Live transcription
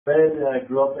Fred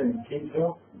grew up in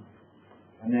Kingsville,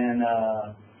 and then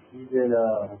he did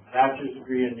a bachelor's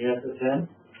degree in the SSN.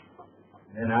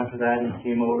 And then after that, he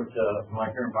came over to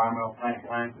Molecular Environmental Plant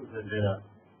Sciences and did a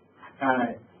kind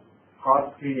of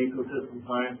cross between ecosystem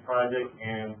science project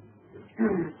and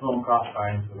film crop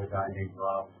science with a guy named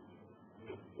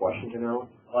Washington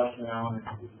Allen.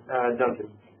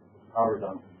 Duncan. Robert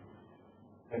Duncan.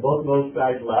 And both of those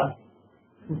guys left.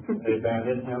 They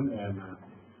abandoned him, and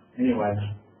anyway,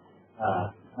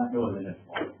 it wasn't his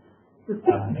fault.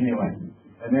 Anyway,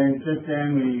 and then since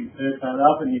then we finished that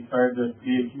up, and he started this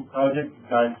PhD project.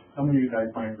 Some of you guys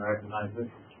might recognize this.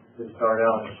 This started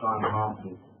out in Sean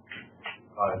Thompson's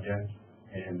project,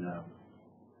 and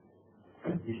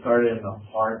he started in the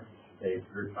heart stage.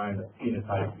 We were trying to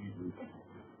phenotype these roots,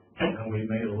 and we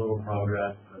made a little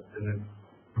progress, but then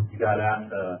you got asked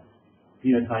to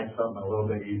phenotype something a little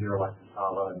bit easier, like the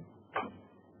Sala,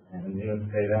 and you know,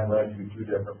 say that led to two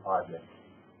different projects,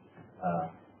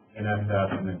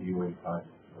 NSF and the DWAY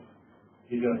project. So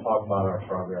he's going to talk about our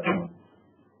progress on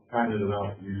trying to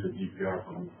develop the use of GPR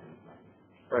for these things.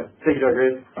 Right. Thank you, Dr.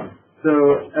 Hayes. So,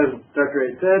 as Dr.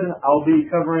 Hayes said, I'll be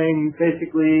covering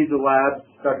basically the lab,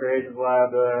 Dr. Hayes'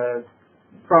 lab,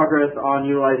 progress on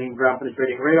utilizing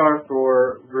ground-penetrating radar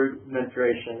for root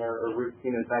mensuration or root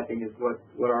phenotyping is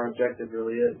what our objective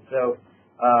really is. So,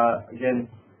 again,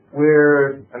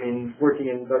 we're working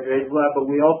in Dr. Hayes' lab, but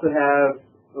we also have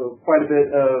quite a bit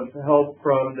of help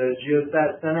from the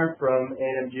Geostat Center from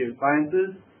A&M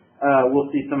Geosciences.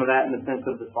 We'll see some of that in the sense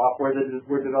of the software that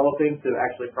we're developing to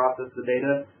actually process the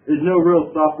data. There's no real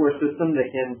software system that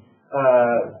can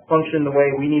function the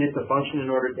way we need it to function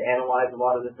in order to analyze a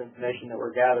lot of this information that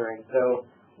we're gathering. So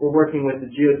we're working with the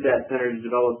Geostat Center to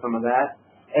develop some of that.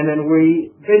 And then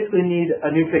we basically need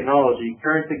a new technology.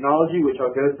 Current technology, which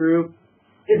I'll go through,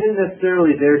 isn't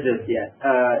necessarily there just yet.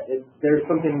 There's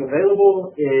something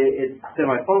available. It's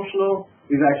semi-functional.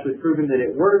 We've actually proven that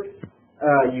it works.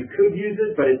 You could use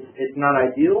it, but it's not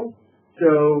ideal.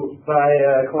 So by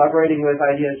collaborating with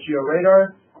IDS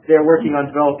GeoRadar, they're working on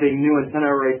developing new antenna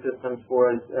array systems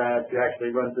for us to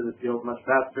actually run through the field much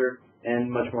faster and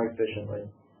much more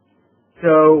efficiently.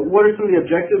 So what are some of the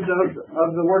objectives of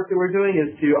the work that we're doing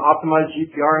is to optimize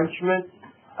GPR instruments,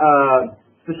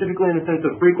 specifically in the sense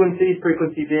of frequency.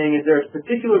 Frequency being, is there a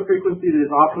particular frequency that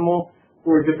is optimal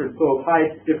for different soil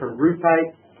types, different root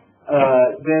types.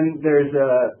 Then there's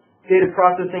data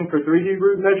processing for 3D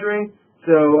root measuring.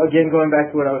 So again, going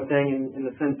back to what I was saying in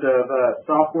the sense of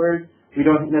software, we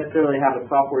don't necessarily have a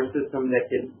software system that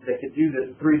could do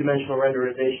this three-dimensional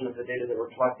renderization of the data that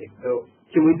we're collecting. So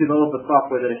can we develop a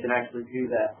software that can actually do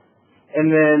that? And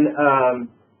then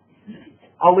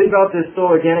I'll leave out this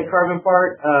soil organic carbon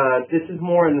part. This is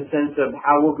more in the sense of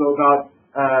how we'll go about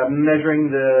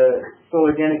measuring the soil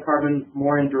organic carbon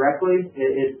more indirectly.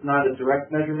 It's not a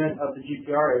direct measurement of the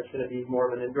GPR. It's going to be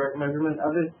more of an indirect measurement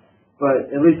of it.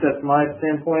 But at least that's my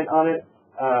standpoint on it.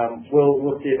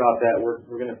 We'll see about that.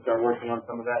 We're going to start working on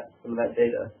some of that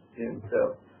data soon.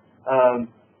 So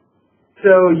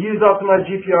use optimized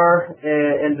GPR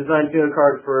and design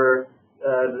phenotype for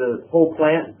the whole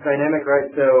plant dynamic, right?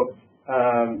 So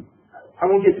I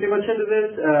won't get too much into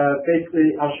this.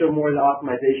 Basically, I'll show more of the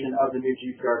optimization of the new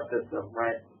GPR system,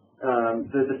 right?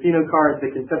 The phenocard,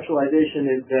 the conceptualization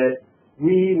is that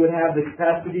we would have the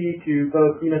capacity to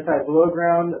both phenotype below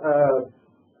ground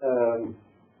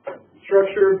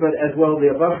structure, but as well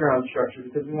the above ground structure,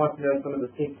 because we want to know some of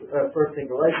the first sync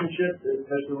relationships,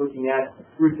 especially looking at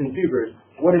roots and tubers.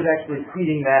 What is actually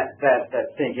feeding that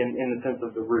sync in the sense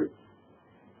of the roots?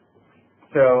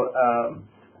 So,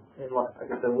 like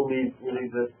I said, we'll leave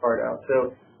this part out.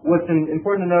 So, what's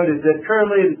important to note is that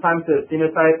currently the time to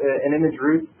phenotype an image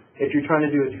root, if you're trying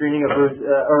to do a screening of roots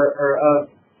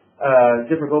of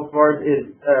different cultivars,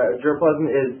 is germplasm,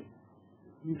 is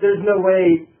there's no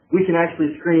way we can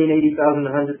actually screen 80,000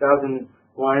 to 100,000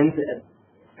 lines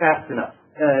fast enough.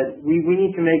 We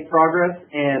need to make progress,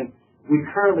 and we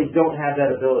currently don't have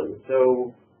that ability.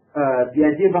 So the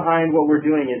idea behind what we're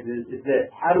doing is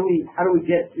that how do we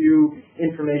get to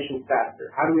information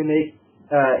faster? How do we make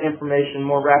information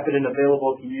more rapid and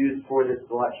available to use for this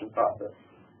selection process?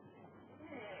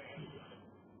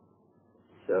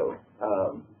 So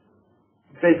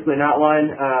basically an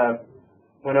outline.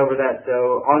 Went over that.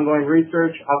 So ongoing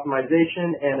research, optimization,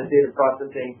 and data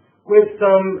processing with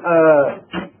some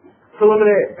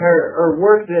preliminary or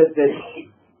work that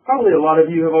probably a lot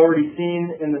of you have already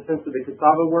seen in the sense of the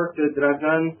cassava work that I've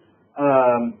done.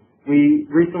 We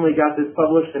recently got this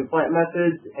published in Plant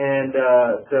Methods, and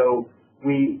so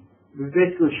we've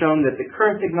basically shown that the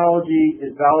current technology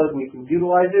is valid. We can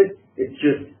utilize it. It's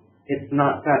just it's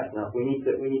not fast enough. We need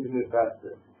to move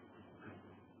faster.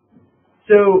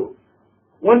 So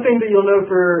one thing that you'll know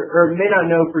or may not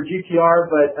know for GPR,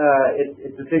 but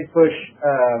it's a big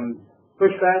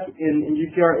pushback in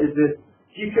GPR, is that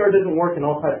GPR doesn't work in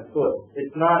all types of soil.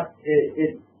 It's not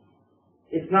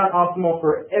optimal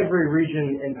for every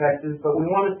region in Texas, but we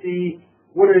want to see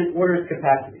what are its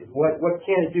capacities. What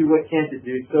can it do? What can't it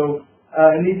do? So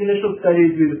in these initial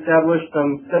studies, we've established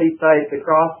some study sites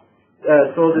across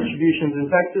soil distributions in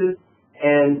Texas,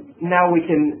 and now we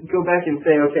can go back and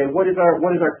say, okay, what is our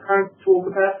current tool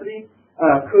capacity?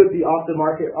 Could the off the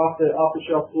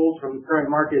shelf tools from the current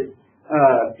market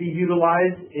be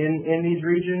utilized in these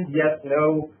regions? Yes,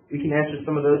 no. We can answer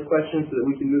some of those questions so that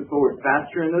we can move forward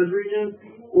faster in those regions.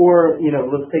 Or,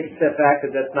 let's take a step back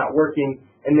that that's not working,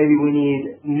 and maybe we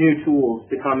need new tools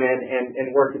to come in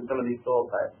and work in some of these soil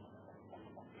types.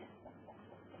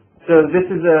 So this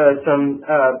is some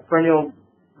perennial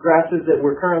grasses that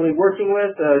we're currently working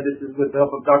with. This is with the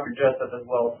help of Dr. Jessup as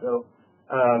well. So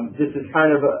this is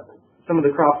kind of some of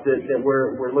the crops that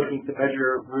we're looking to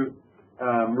measure root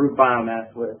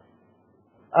biomass with.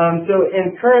 So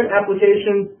in current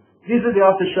applications, these are the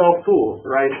off-the-shelf tools,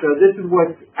 right? So this is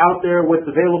what's out there, what's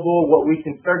available, what we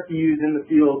can start to use in the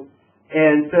field.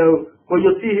 And so what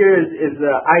you'll see here is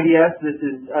IDS. This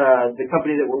is the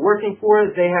company that we're working for.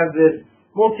 They have this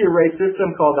multi-array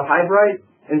system called the Hybrid.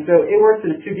 And so it works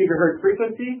at a 2 gigahertz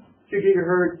frequency. 2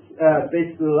 gigahertz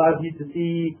basically allows you to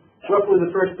see roughly the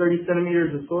first 30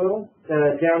 centimeters of soil,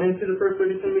 down into the first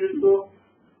 30 centimeters of soil.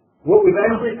 What we've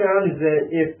actually found is that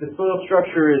if the soil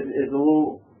structure is a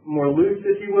little more loose,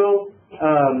 if you will,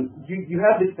 you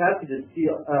have the capacity to see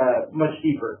much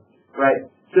deeper, right?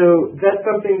 So that's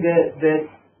something that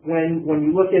when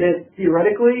you look at it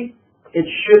theoretically, it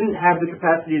shouldn't have the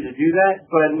capacity to do that,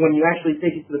 but when you actually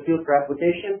take it to the field for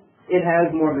application, it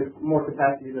has more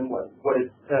capacity than what is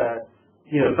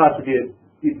thought to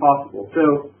be possible.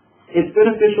 So it's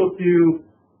beneficial to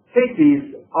take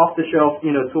these off-the-shelf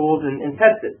tools and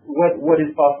test it. What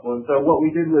is possible? And so what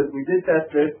we did was we did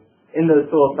test it in those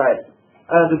soil types.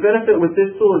 The benefit with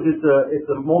this tool is it's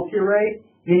a multi-array,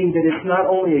 meaning that it's not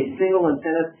only a single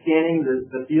antenna scanning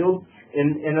the field.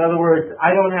 In other words,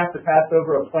 I don't have to pass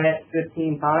over a plant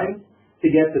 15 times to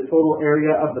get the total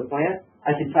area of the plant.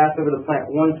 I can pass over the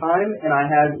plant one time, and I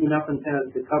have enough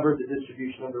antennas to cover the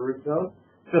distribution of the root zone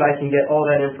so that I can get all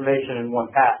that information in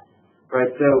one pass, right?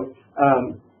 So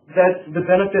that's the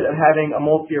benefit of having a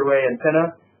multi-array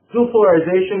antenna. Dual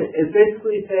polarization is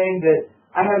basically saying that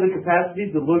I have the capacity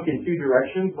to look in two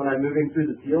directions when I'm moving through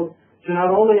the field. So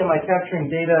not only am I capturing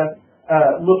data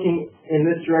looking in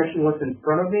this direction, what's in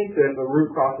front of me, so if a root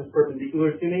crosses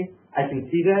perpendicular to me, I can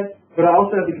see that, but I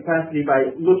also have the capacity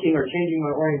by looking or changing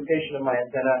my orientation of my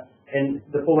antenna and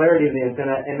the polarity of the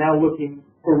antenna, and now looking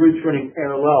for roots running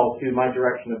parallel to my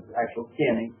direction of actual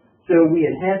scanning. So we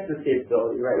enhance this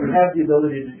capability, right? We have the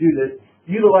ability to do this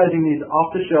utilizing these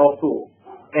off-the-shelf tools.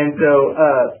 And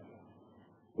so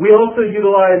we also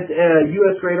utilized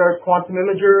US Radar's Quantum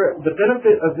Imager. The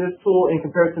benefit of this tool in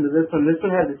comparison to this one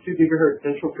has a 2 gigahertz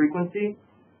central frequency.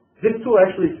 This tool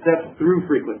actually steps through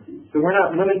frequencies. So we're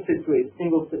not limited to a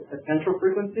single central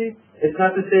frequency. It's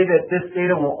not to say that this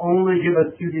data will only give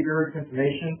us 2 gigahertz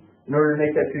information. In order to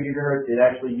make that 2 gigahertz, it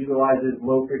actually utilizes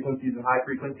low frequencies and high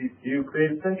frequencies to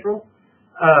create a central.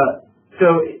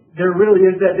 So there really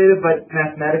is that data, but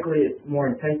mathematically it's more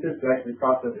intensive to actually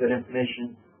process that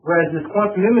information. Whereas this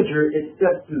quantum imager, it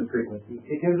steps through the frequency.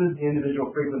 It gives us the individual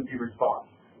frequency response.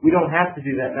 We don't have to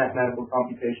do that mathematical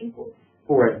computation for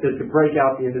it to break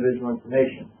out the individual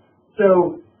information.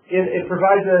 So it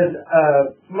provides us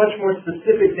much more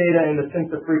specific data in the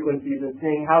sense of frequencies and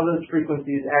seeing how those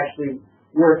frequencies actually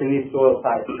work in these soil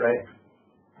types, right?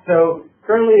 So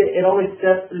currently it only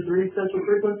steps through 3 central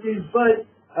frequencies, but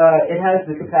it has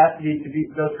the capacity to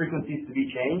those frequencies to be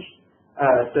changed.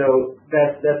 So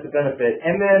that's the benefit.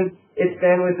 And then its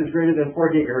bandwidth is greater than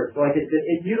 4 gigahertz. So like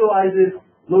it utilizes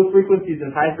low frequencies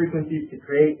and high frequencies to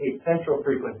create a central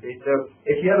frequency. So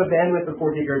if you have a bandwidth of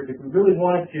 4 gigahertz, if we really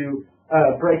wanted to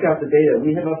break out the data,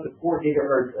 we have up to 4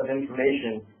 gigahertz of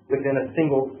information within a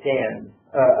single scan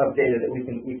of data that we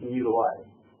can utilize.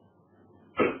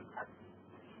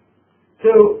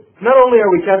 So not only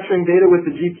are we capturing data with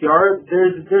the GPR,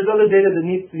 there's other data that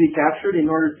needs to be captured in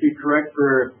order to correct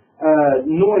for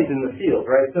noise in the field,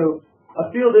 right? So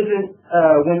a field isn't,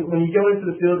 when you go into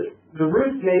the field, the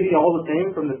roots may be all the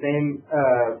same from the same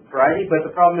variety, but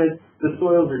the problem is the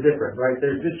soils are different, right?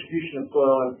 There's distribution of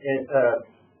soil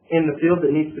in the field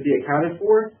that needs to be accounted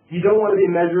for. You don't want to be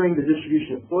measuring the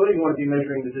distribution of soil, you want to be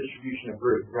measuring the distribution of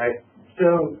roots, right?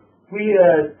 So We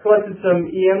collected some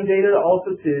EM data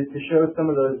also to show some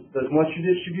of those moisture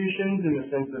distributions in the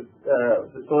sense of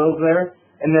the soils there,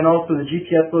 and then also the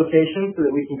GPS location so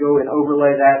that we can go and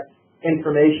overlay that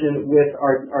information with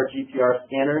our GPR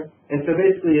scanner. And so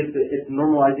basically it's a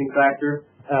normalizing factor.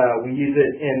 We use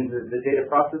it in the data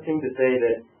processing to say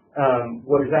that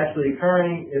what is actually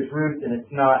occurring is roots and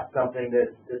it's not something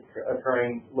that's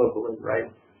occurring locally, right?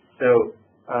 So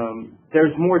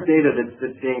there's more data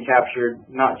that's being captured,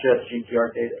 not just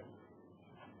GPR data.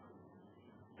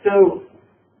 So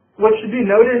what should be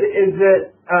noted is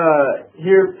that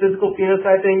here physical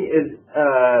phenotyping is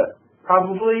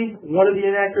probably one of the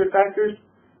inaccurate factors,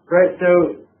 right?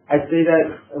 So I say that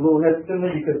a little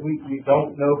hesitantly because we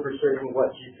don't know for certain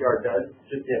what GPR does,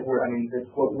 just yet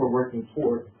that's what we're working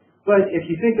for. But if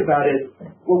you think about it,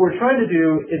 what we're trying to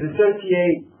do is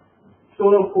associate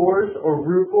soil cores or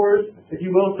root cores, if you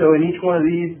will. So in each one of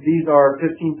these are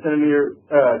 15 centimeter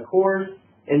cores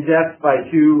in depth by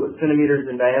 2 centimeters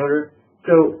in diameter.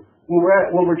 So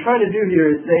what we're trying to do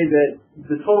here is say that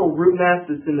the total root mass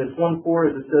that's in this one core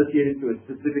is associated to a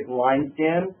specific line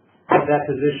scan at that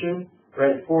position,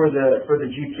 right, for the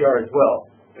GPR as well.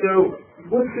 So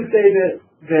what's to say that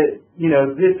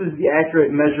this is the accurate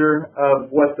measure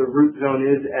of what the root zone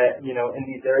is at in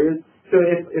these areas. So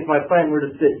if my plant were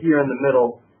to sit here in the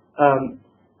middle,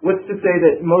 what's to say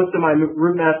that most of my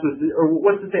root mass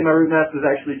what's to say my root mass was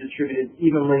actually distributed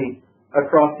evenly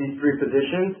across these 3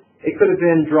 positions? It could have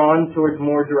been drawn towards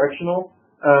more directional,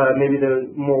 maybe there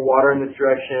was more water in this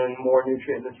direction, more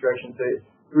nutrient in this direction, so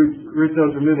root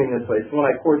zones were moving this way. So when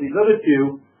I cored these other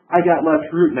 2, I got less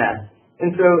root mass.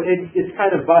 And so it's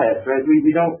kind of biased, right?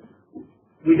 We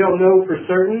don't know for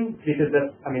certain because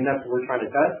that's what we're trying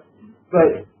to test.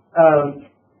 But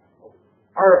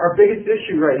our biggest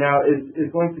issue right now is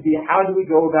going to be how do we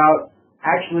go about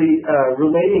actually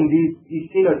relating these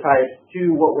phenotypes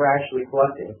to what we're actually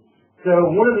collecting. So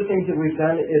one of the things that we've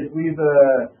done is we've,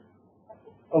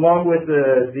 along with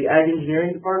the Ag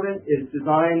Engineering Department, is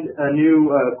designed a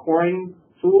new coring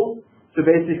tool. So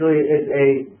basically it's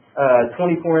a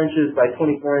 24 inches by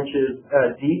 24 inches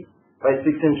deep by 6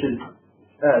 inches,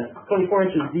 24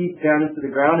 inches deep down into the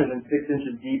ground and then 6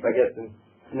 inches deep, I guess, in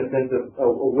the sense of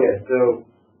a width. So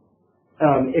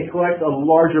it collects a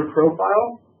larger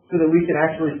profile so that we can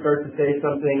actually start to say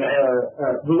something,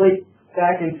 relate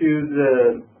back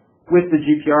into with the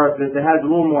GPR that has a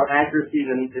little more accuracy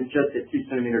than just a 2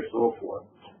 centimeter soil core,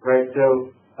 right?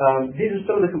 So these are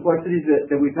some of the complexities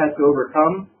that we've had to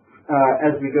overcome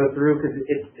as we go through because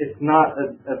it's not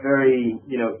a very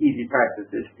easy practice.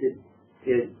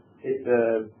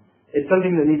 It's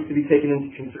something that needs to be taken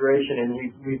into consideration, and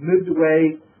we've moved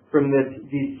away from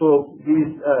these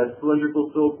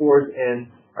cylindrical soil cores and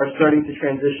are starting to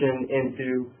transition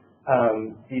into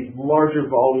these larger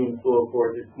volume soil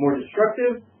cores. It's more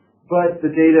destructive, but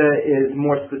the data is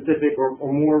more specific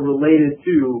or more related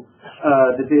to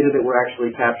the data that we're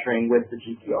actually capturing with the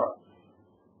GPR.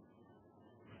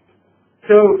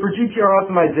 So for GPR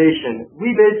optimization,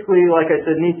 we basically, like I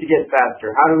said, need to get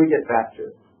faster. How do we get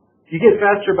faster? You get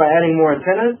faster by adding more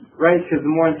antennas, right? Because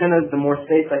the more antennas, the more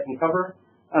space I can cover.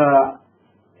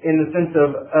 In the sense of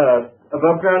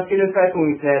above ground phenotyping,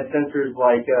 we've had sensors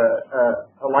like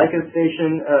a Leica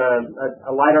station,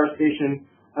 a LiDAR station,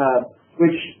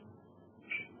 which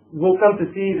we'll come to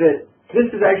see that this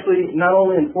is actually not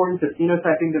only important to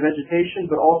phenotyping the vegetation,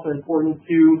 but also important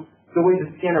to the way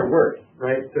the scanner works,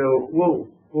 right? So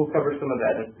we'll cover some of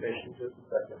that information in just a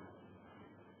second.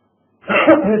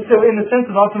 So in the sense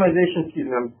of optimization, excuse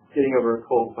me, I'm getting over a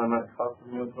cold, so I might cough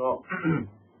from you as well.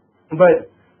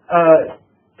 But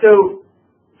so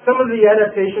some of the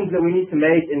adaptations that we need to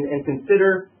make and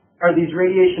consider are these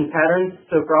radiation patterns,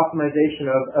 so for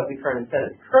optimization of the current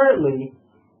antennas. Currently,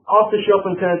 off-the-shelf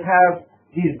antennas have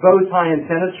these bow tie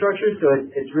antenna structures, so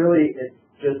it's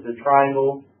just a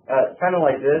triangle, kind of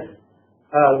like this,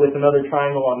 with another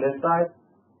triangle on this side.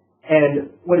 And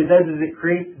what it does is it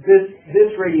creates this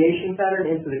radiation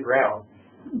pattern into the ground.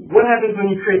 What happens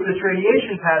when you create this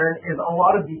radiation pattern is a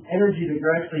lot of the energy that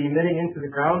you're actually emitting into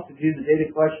the ground to do the data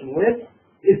collection with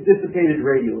is dissipated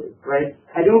radially, right?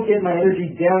 I don't get my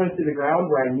energy down into the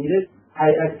ground where I need it.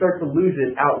 I start to lose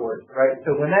it outward, right?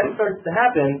 So when that starts to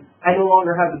happen, I no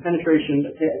longer have the penetration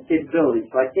capability.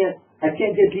 So I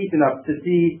can't get deep enough to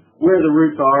see where the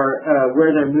roots are, where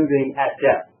they're moving at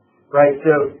depth, right?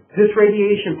 So this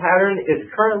radiation pattern is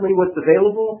currently what's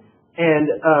available, and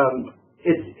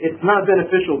it's not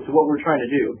beneficial to what we're trying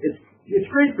to do. It's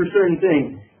great for certain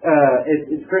things.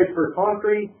 It's great for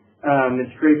concrete.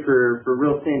 It's great for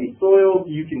real sandy soil.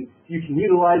 You can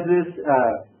utilize this.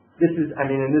 This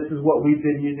is what we've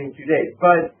been using to date.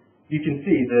 But you can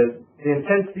see the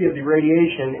intensity of the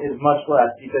radiation is much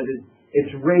less because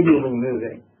it's radially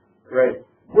moving, right?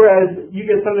 Whereas you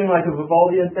get something like a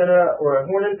Vivaldi antenna or a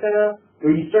horn antenna,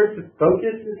 where you start to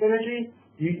focus this energy,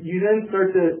 you then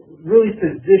start to really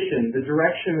position the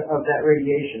direction of that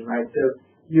radiation, right? So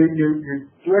you're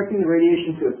directing the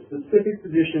radiation to a specific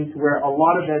position to where a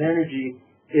lot of that energy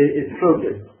is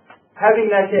focused. Having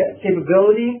that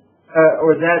capability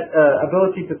or that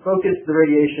ability to focus the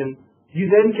radiation, you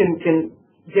then can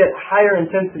get higher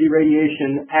intensity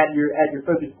radiation at your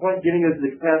focus point, giving us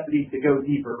the capacity to go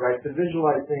deeper, right? To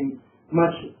visualize things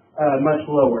much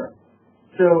lower.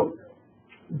 So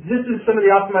this is some of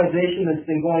the optimization that's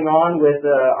been going on with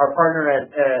our partner at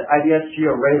IBS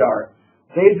Geo Radar.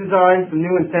 They've designed some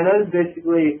new antennas,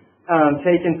 basically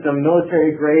taken some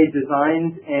military-grade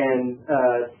designs and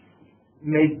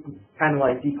made kind of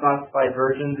like declassified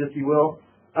versions, if you will,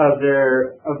 of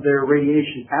their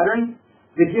radiation patterns.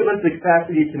 They give us the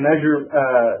capacity to measure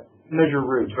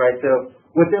roots, right? So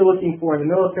what they're looking for in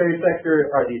the military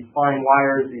sector are these fine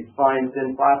wires, these fine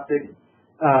thin plastics.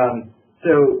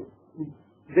 So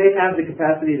they have the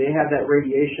capacity, they have that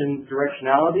radiation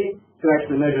directionality to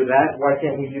actually measure that. Why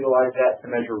can't we utilize that to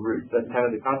measure roots? That's kind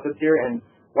of the concept here, and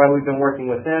why we've been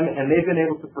working with them. And they've been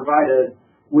able to provide us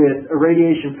with a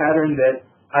radiation pattern that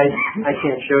I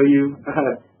can't show you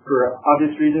for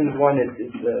obvious reasons. One, it's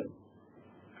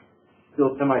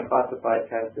still semi-classified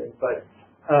kind of thing. But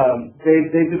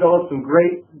they've developed some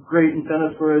great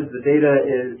antennas for us. The data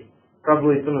is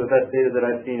probably some of the best data that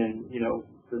I've seen in,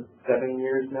 the 7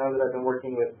 years now that I've been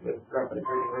working with ground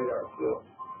penetrating radar. So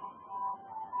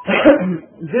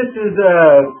this is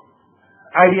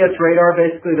IDS Radar,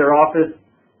 basically their office.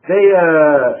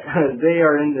 They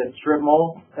are in the strip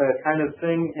mall kind of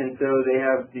thing, and so they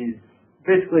have these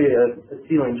basically a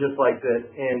ceiling just like this.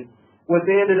 And what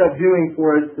they ended up doing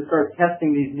for us to start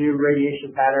testing these new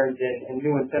radiation patterns and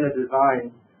new antenna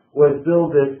designs was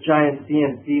build this giant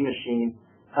CNC machine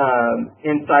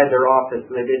inside their office.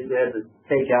 So they basically had to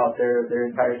take out their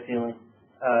entire ceiling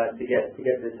to get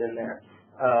this in there.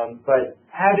 But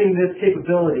having this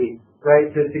capability, right,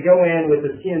 to go in with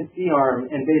a CNC arm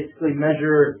and basically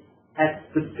measure at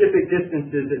specific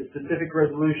distances, at specific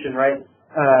resolution, right,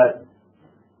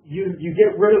 you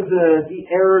get rid of the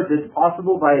error that's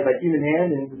possible by human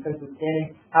hand in the sense of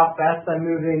scanning how fast I'm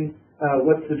moving,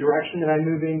 what's the direction that I'm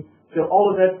moving. So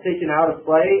all of that's taken out of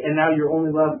play, and now you're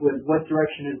only left with what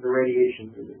direction is the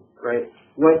radiation moving, right?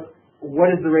 What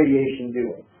is the radiation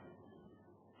doing?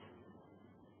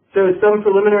 So some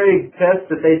preliminary tests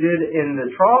that they did in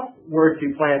the trough were to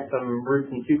plant some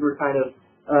roots and tuber kind of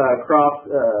crops,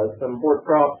 some hort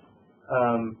crops,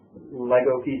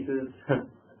 Lego pieces,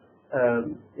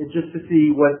 just to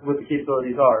see what the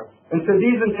capabilities are. And so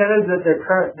these antennas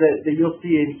that you'll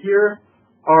see in here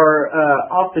are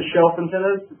off-the-shelf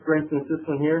antennas. For instance, this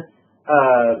one here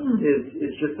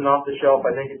is just an off-the-shelf.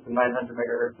 I think it's a 900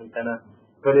 megahertz antenna.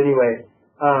 But anyway,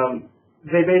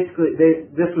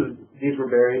 these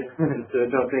were buried, so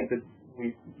don't think that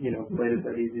we played it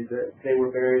that easy. They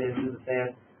were buried into the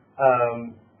sand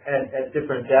at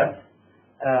different depths,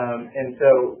 and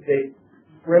so they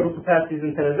were able to pass these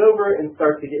antennas over and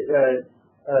start to get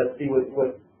see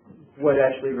what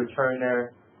actually returned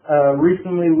there.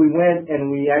 Recently we went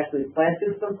and we actually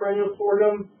planted some perennial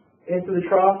sorghum into the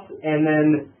troughs and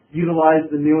then utilized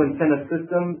the new antenna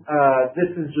system. This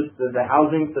is just the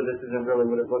housing, so this isn't really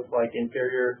what it looks like.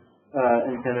 Interior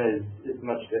antenna is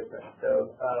much different. So,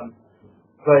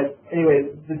 but anyway,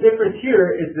 the difference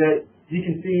here is that you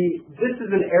can see this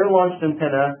is an air-launched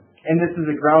antenna and this is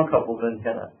a ground-coupled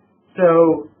antenna.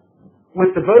 So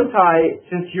with the bow tie,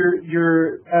 since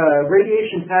your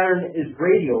radiation pattern is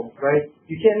radial, right,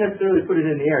 you can't necessarily put it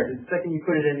in the air. The second you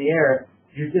put it in the air,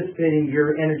 you're dissipating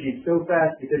your energy so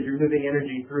fast because you're moving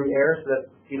energy through air, so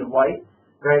that's the speed of light,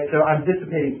 right? So I'm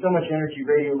dissipating so much energy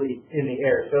radially in the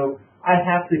air. So I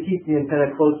have to keep the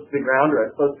antenna close to the ground or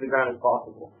as close to the ground as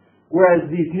possible. Whereas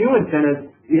these new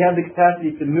antennas, we have the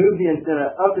capacity to move the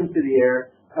antenna up into the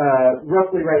air,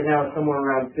 roughly right now somewhere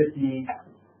around 52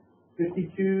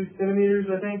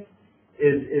 centimeters, I think,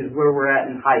 is where we're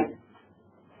at in height.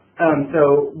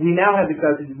 So we now have the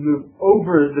capacity to move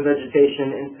over the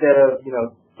vegetation instead of,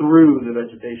 through the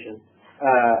vegetation.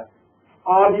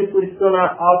 Obviously still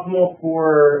not optimal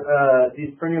for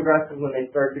these perennial grasses when they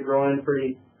start to grow in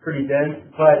pretty dense,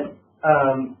 but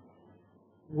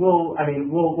we'll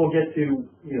get to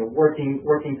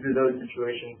working through those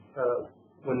situations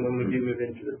when we do move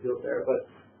into the field there. But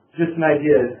just an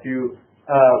idea as to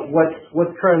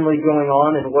what's currently going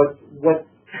on and what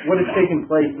is taking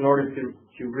place in order to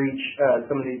reach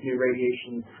some of these new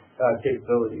radiation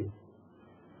capabilities.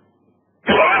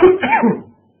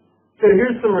 So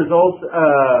here's some results.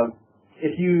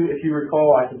 If you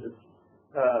recall, I can just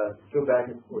go back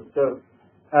and forth. So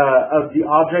of the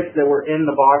objects that were in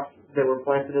the box, that were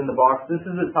planted in the box, this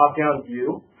is a top-down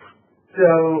view.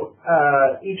 So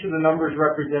each of the numbers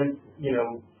represents,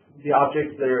 the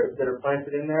objects that are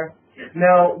planted in there.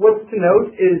 Now, what's to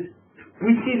note is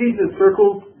we see these as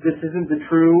circles. This isn't the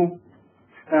true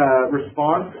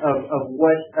response of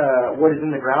what is in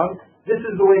the ground. This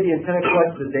is the way the antenna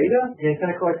collects the data. The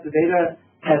antenna collects the data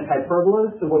as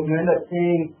hyperbolas, so what you end up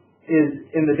seeing is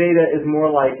in the data is more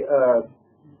like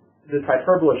this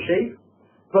hyperbola shape,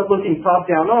 but looking top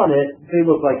down on it, they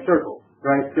look like circles,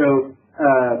 right? So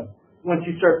once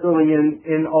you start filling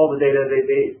in all the data,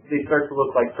 they start to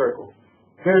look like circles.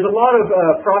 There's a lot of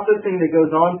processing that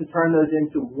goes on to turn those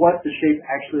into what the shape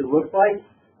actually looks like,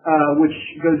 which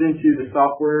goes into the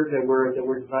software that we're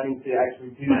designing to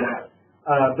actually do that.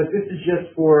 But this is just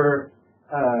for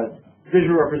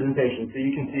visual representation, so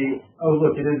you can see, oh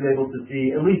look, it is able to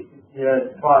see at least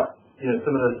spot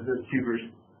some of those tubers.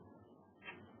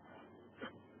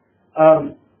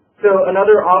 So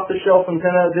another off-the-shelf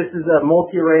antenna. This is a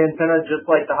multi-array antenna, just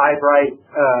like the High-Bright.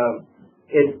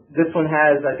 This one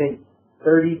has, I think,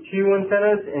 32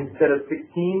 antennas instead of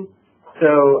 16.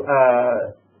 So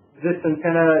this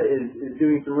antenna is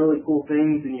doing some really cool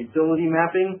things in utility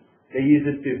mapping. They use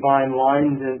it to find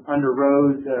lines under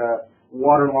roads,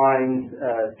 water lines,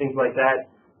 things like that.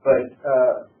 But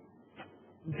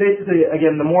basically,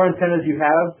 again, the more antennas you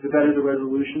have, the better the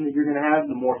resolution that you're going to have,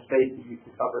 the more space that you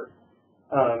can cover.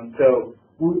 So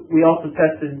we also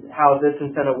tested how this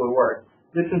antenna would work.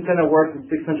 This antenna works at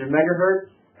 600 megahertz.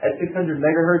 At 600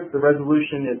 megahertz, the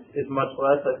resolution is much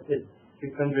less.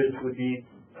 600 would be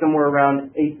somewhere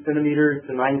around 8 centimeters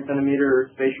to 9 centimeter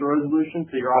spatial resolution,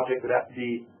 so your object would have to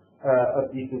be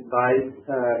of decent size.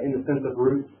 In the sense of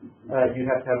roots, you'd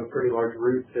have to have a pretty large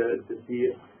root to see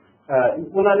it.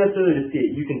 Well, not necessarily to see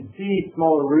it. You can see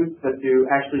smaller roots, but to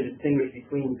actually distinguish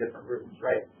between different roots,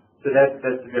 right? So that's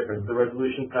the difference. The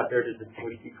resolution's not there to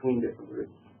distinguish between different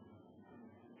roots.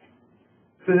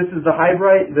 So this is the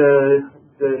High-Bright, the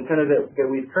antenna that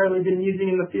we've currently been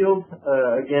using in the field.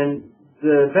 Again,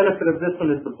 the benefit of this one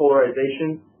is the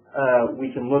polarization. We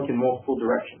can look in multiple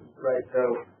directions, right?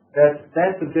 So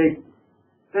that's a big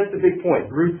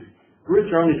point. Roots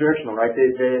are omnidirectional, right?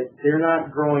 They're not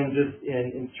growing just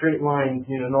in straight lines,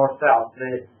 north-south.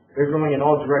 They're growing in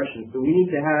all directions. So we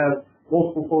need to have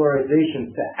multiple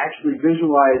polarizations to actually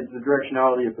visualize the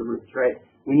directionality of the roots, right?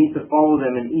 We need to follow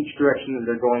them in each direction that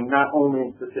they're going, not only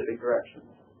in specific directions.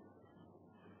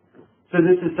 So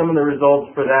this is some of the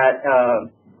results for that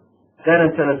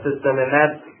antenna system, and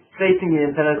that's spacing the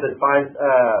antennas at 5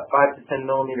 to 10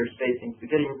 millimeter spacing, so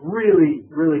getting really,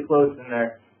 really close in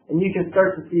there. And you can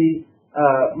start to see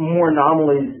more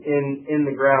anomalies in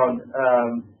the ground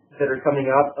that are coming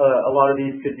up. A lot of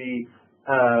these could be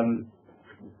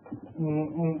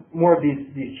more of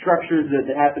these structures that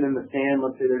happen in the sand.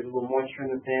 Let's say there's a little moisture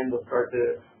in the sand, they'll start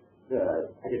to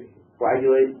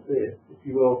coagulate, if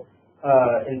you will.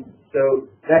 And so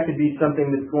that could be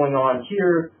something that's going on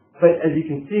here. But as you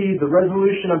can see, the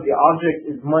resolution of the object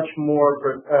is much more,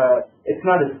 it's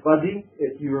not as fuzzy.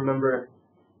 If you remember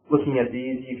looking at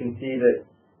these, you can see that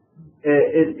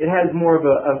it has more of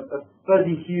a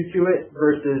fuzzy hue to it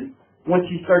versus once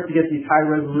you start to get these high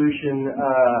resolution,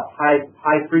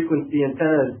 high frequency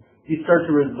antennas, you start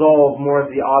to resolve more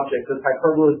of the object. Those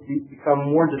hyperbolas become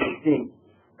more distinct,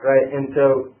 right? And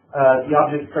so the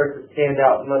object starts to stand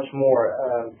out much more.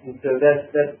 And so that's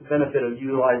the benefit of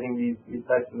utilizing these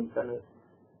types of antennas.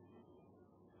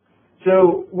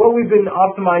 So what we've been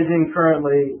optimizing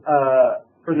currently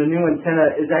for the new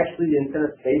antenna is actually the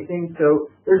antenna spacing. So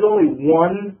there's only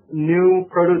one new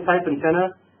prototype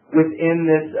antenna within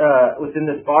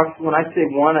this box. When I say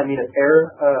one, I mean a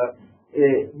pair.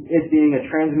 It being a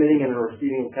transmitting and a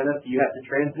receiving antenna, so you have to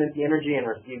transmit the energy and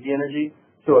receive the energy.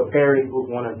 So a pair equals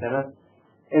one antenna.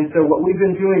 And so what we've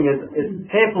been doing is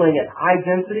sampling at high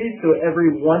density, so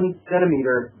every 1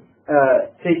 centimeter,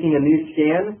 taking a new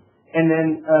scan, and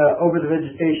then over the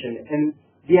vegetation. And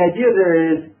the idea there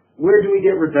is, where do we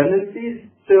get redundancies?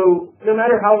 So no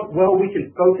matter how well we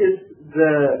can focus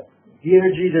the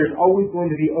energy, there's always going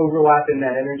to be overlap in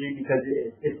that energy because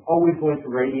it's always going to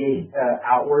radiate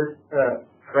outward,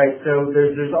 right? So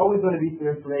there's always going to be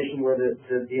some information where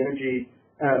the energy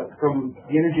from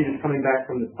the energy that's coming back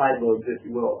from the side lobes, if you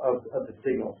will, of the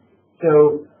signal.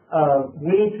 So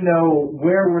we need to know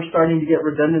where we're starting to get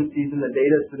redundancies in the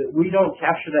data so that we don't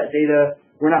capture that data.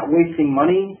 We're not wasting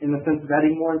money in the sense of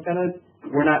adding more antennas.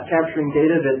 We're not capturing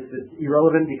data that's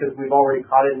irrelevant because we've already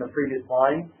caught it in the previous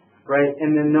line, right?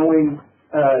 And then knowing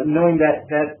knowing that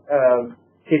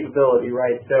capability,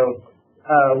 right? So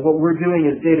what we're doing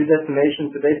is data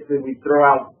decimation. So basically, we throw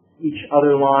out each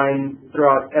other line, throw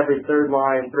out every third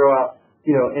line, throw out,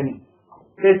 and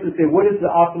basically say what is the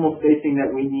optimal spacing that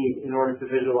we need in order to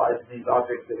visualize these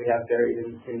objects that we have buried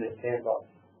in this sandbox.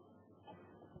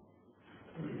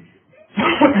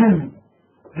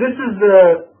 This is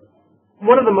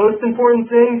one of the most important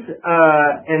things,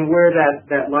 and where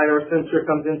that LiDAR sensor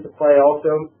comes into play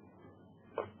also.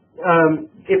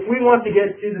 If we want to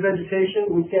get to the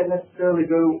vegetation, we can't necessarily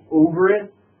go over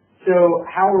it. So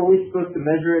how are we supposed to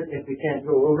measure it if we can't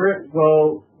go over it?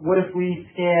 Well, what if we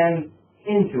scan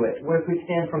into it? What if we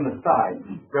scan from the side,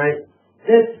 right?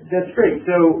 That's great.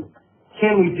 So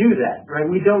can we do that, right?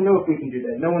 We don't know if we can do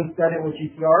that. No one's done it with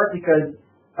GPR because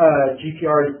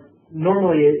GPR is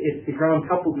normally it's the ground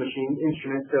coupled machine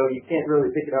instrument, so you can't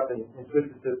really pick it up and twist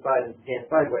it to the side and scan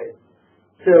sideways.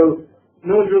 So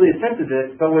no one's really attempted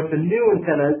this, but with the new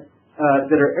antennas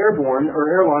that are airborne or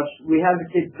air launched, we have the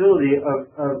capability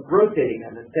of rotating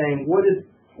them and saying what is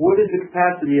the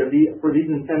capacity for these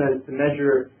antennas to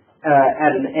measure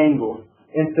at an angle.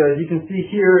 And so as you can see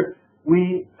here,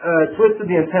 we twisted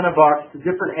the antenna box to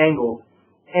different angles,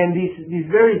 and these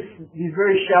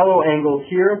very shallow angles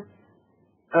here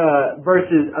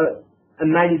versus a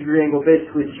 90-degree angle,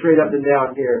 basically straight up and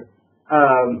down here.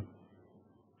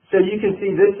 So you can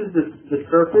see this is the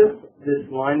surface, this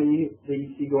line that you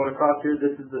see going across here.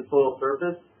 This is the soil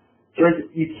surface.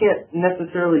 You can't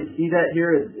necessarily see that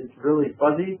here. It's really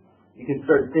fuzzy. You can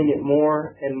start seeing it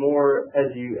more and more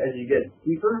as you get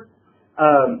deeper.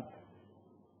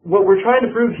 What we're trying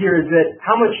to prove here is that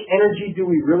how much energy do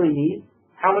we really need?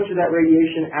 How much of that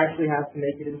radiation actually has to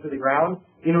make it into the ground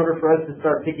in order for us to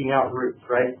start picking out roots,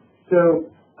 right?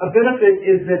 So a benefit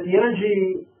is that the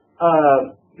energy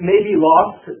may be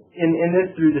lost in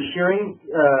this through the shearing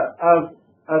of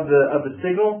the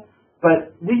signal,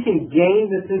 but we can gain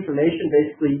this information.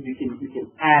 Basically, you can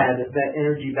add that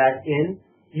energy back in.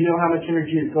 You know how much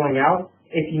energy is going out.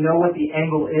 If you know what the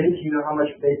angle is, you know how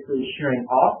much basically is shearing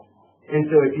off. And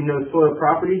so if you know soil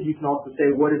properties, you can also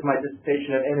say what is my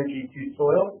dissipation of energy to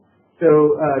soil.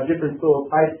 So different soil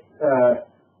types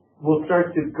will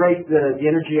start to break the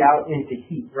energy out into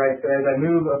heat, right? So as I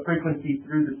move a frequency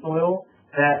through the soil,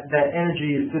 that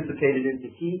energy is dissipated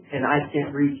into heat, and I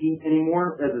can't read heat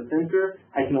anymore as a sensor.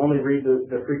 I can only read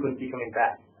the frequency coming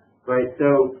back, right?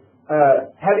 So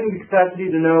having the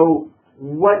capacity to know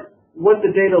what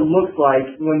the data looks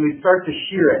like when we start to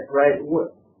shear it, right?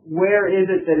 Where is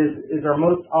it that is our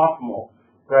most optimal,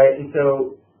 right? And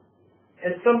so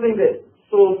it's something that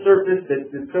soil surface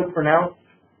that's so pronounced,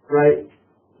 right?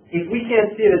 If we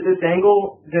can't see it at this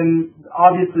angle, then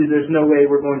obviously there's no way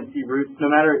we're going to see roots. No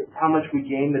matter how much we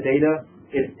gain the data,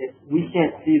 if we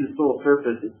can't see the soil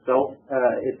surface itself,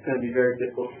 it's going to be very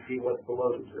difficult to see what's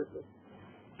below the surface.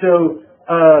 So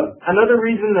another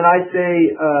reason that I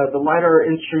say the LiDAR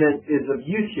instrument is of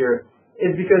use here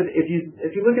is because if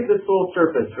you look at the soil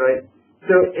surface, right?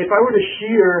 So if I were to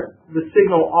shear the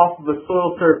signal off of a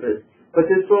soil surface,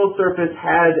 but this soil surface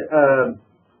had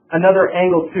another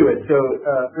angle to it. So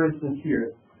for instance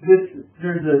here,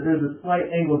 there's a slight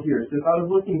angle here. So if I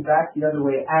was looking back the other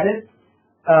way at it,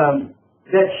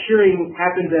 that shearing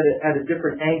happens at a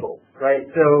different angle, right?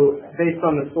 So based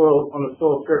on the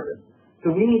soil surface. So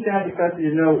we need to have the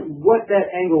capacity to know what that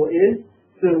angle is,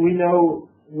 so that we know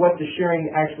what the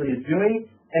shearing actually is doing,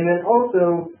 and then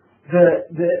also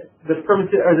the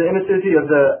permittivity or the emissivity of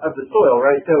the soil,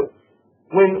 right? So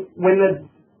when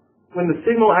the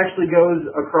signal actually goes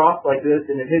across like this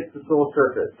and it hits the soil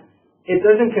surface, it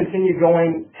doesn't continue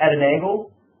going at an angle.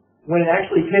 When it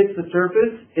actually hits the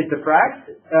surface, it diffracts,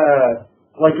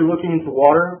 like you're looking into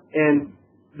water, and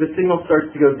the signal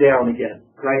starts to go down again,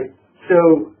 right?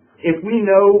 So if we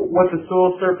know what the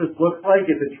soil surface looks like,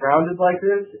 if it's rounded like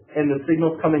this, and the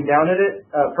signal's coming down at it,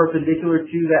 perpendicular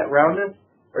to that roundness,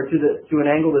 or to an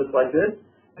angle that's like this,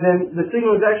 then the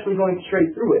signal is actually going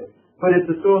straight through it. But if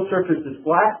the soil surface is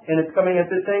flat and it's coming at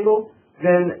this angle,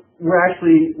 then we're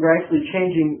actually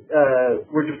changing,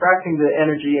 we're diffracting the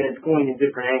energy and it's going in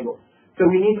different angles. So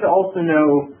we need to also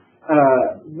know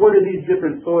what are these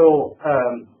different soil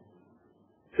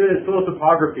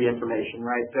topography information,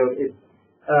 right? So it's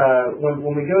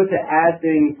when we go to add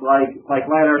things like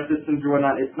LiDAR systems or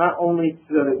whatnot, it's not only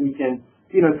so that we can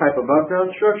phenotype above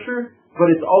ground structure, but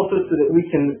it's also so that we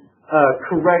can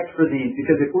correct for these.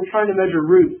 Because if we're trying to measure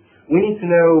roots, we need to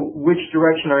know which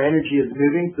direction our energy is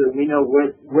moving so that we know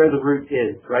where the root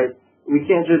is, right? We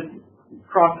can't just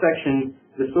cross-section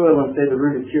the soil and say the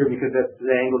root is here because that's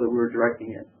the angle that we were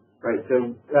directing it, right?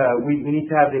 So we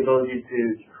need to have the ability to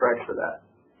correct for that.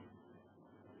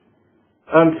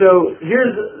 So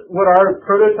here's what our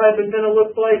prototype antenna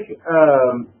looks like.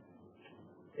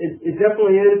 It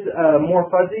definitely is more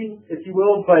fuzzy, if you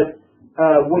will, but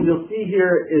what you'll see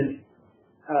here is,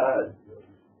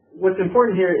 what's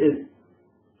important here is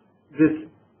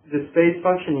this phase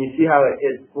function. You see how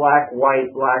it's black,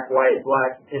 white, black, white,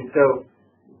 black, and so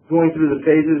going through the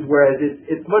phases, whereas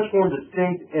it's much more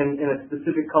distinct in a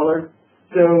specific color.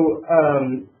 So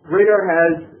radar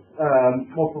has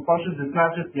multiple functions. It's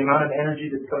not just the amount of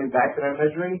energy that's coming back that I'm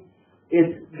measuring.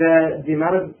 It's the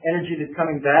amount of energy that's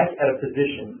coming back at a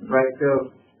position, right?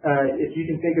 So if you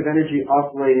can think of energy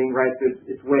oscillating, right, so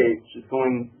it's waves just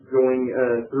going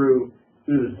through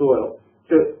the soil.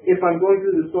 So if I'm going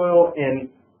through the soil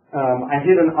and I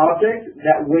hit an object,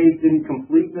 that wave didn't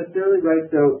complete necessarily, right?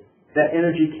 So that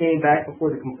energy came back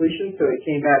before the completion, so it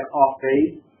came back off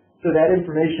phase. So that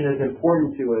information is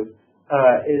important to us.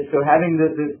 So having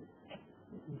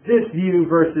this view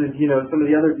versus some of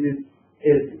the other views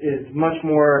is much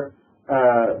more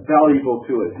valuable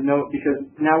to us. Because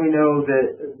now we know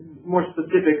that more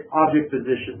specific object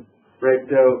position, right?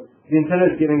 So the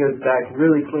antenna is giving us back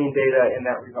really clean data in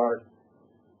that regard.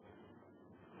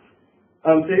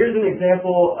 So here's an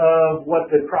example of what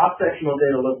the cross-sectional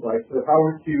data looks like. So if I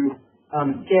were to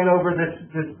scan over this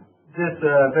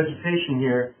vegetation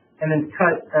here and then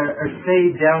cut or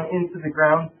fade down into the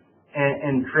ground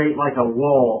and create like a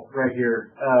wall right here,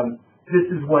 this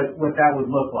is what that would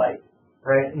look like,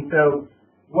 right? And so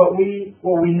what we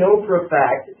know for a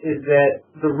fact is that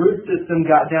the root system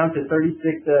got down to 36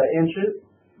 inches.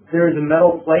 There is a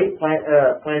metal plate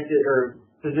planted or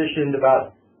positioned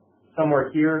about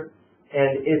somewhere here,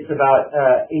 and it's about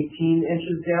 18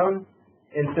 inches down.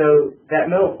 And so that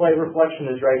metal plate reflection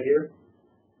is right here.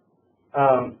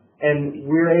 And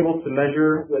we're able to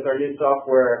measure with our new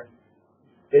software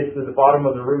basically the bottom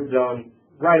of the root zone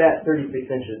right at 36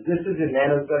 inches. This is in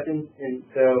nanoseconds, and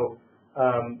so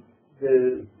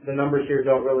the numbers here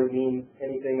don't really mean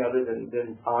anything other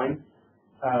than time.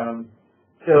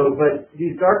 But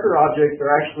these darker objects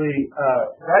are actually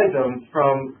rhizomes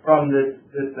from this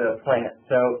plant.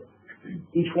 So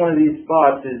each one of these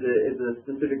spots is a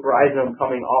specific rhizome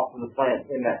coming off of the plant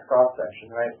in that cross section,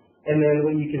 right? And then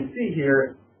what you can see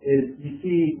here is you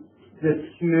see this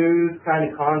smooth kind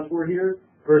of contour here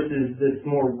versus this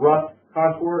more rough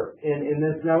contour in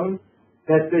this zone.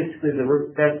 That's basically the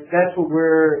root. That's what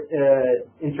we're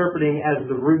interpreting as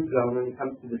the root zone when it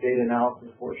comes to the data analysis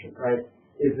portion, right?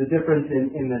 Is the difference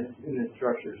in this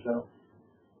structure. So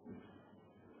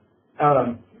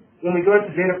when we go into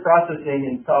data processing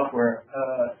in software,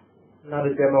 not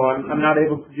a demo. I'm not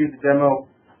able to do the demo.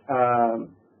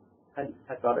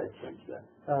 I thought I'd changed that.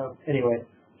 Anyway,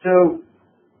 so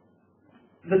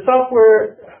the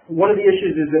software, one of the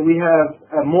issues is that we have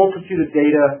a multitude of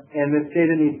data, and this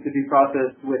data needs to be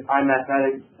processed with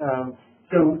iMathematics.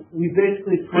 So we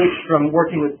basically switched from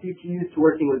working with CPUs to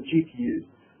working with GPUs.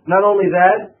 Not only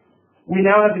that, we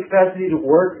now have the capacity to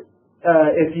work.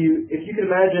 If you can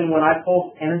imagine, when I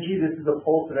pulse energy, this is a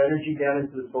pulse of energy down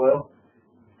into the soil.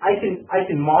 I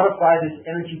can modify this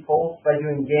energy pulse by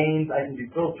doing gains. I can do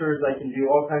filters. I can do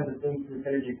all kinds of things with this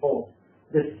energy pulse.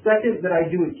 The second that I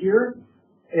do it here,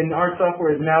 in our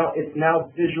software it's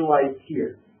now visualized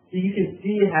here. So you can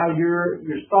see how your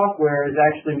software is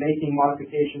actually making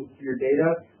modifications to your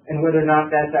data and whether or not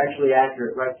that's actually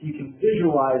accurate, right? So you can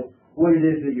visualize what it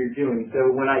is that you're doing.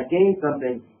 So when I gain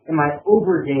something, am I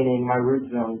over-gaining my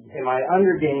root zones? Am I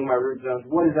under-gaining my root zones?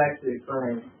 What is actually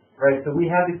occurring, right? So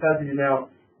we have the capacity to now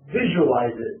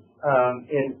visualize it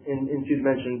in 2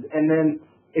 dimensions. And then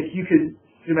if you could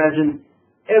imagine,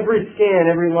 every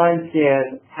line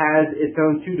scan has its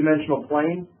own 2-dimensional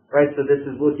plane, right? So this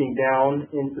is looking down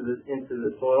into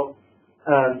the soil.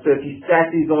 So if you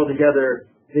stack these all together,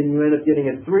 then you end up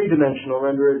getting a 3-dimensional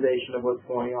renderization of what's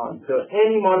going on. So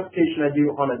any modification I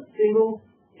do on a single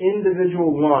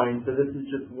individual line, so this is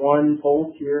just one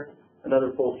pulse here,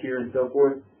 another pulse here, and so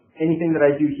forth. Anything that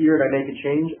I do here and I make a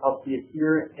change, I'll see it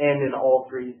here and in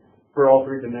for all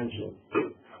 3 dimensions.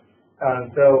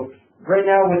 So right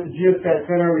now with the Geostat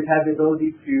Center, we've had the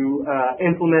ability to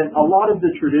implement a lot of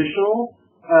the traditional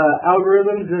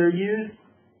algorithms that are used,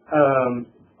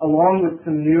 along with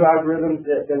some new algorithms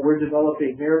that we're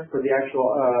developing here for the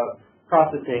actual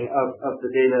processing of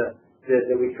the data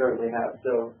that we currently have.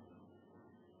 So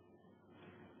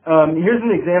here's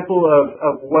an example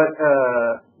of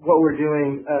what we're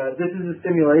doing. This is a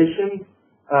simulation.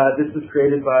 This was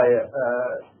created by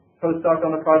a postdoc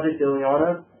on the project,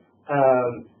 Ileana.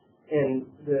 And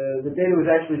the data was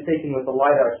actually taken with a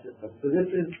LiDAR system. So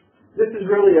this is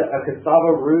really a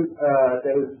cassava root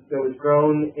that was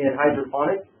grown in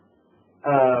hydroponics.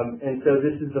 And so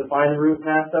this is the fine root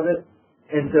mass of it.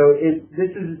 And so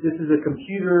this is a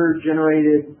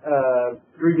computer-generated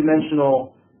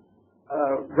three-dimensional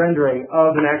rendering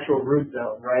of an actual root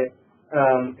zone, right?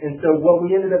 And so what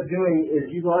we ended up doing is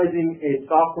utilizing a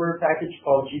software package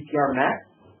called GPR Max.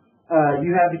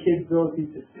 You have the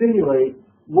capability to simulate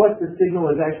what the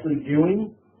signal is actually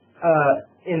doing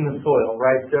in the soil,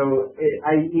 right? So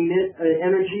I emit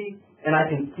energy, and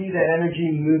I can see that energy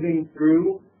moving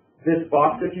through this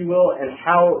box, if you will, and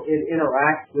how it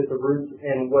interacts with the roots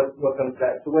and what comes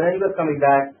back. So what ends up coming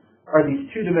back are these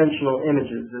two-dimensional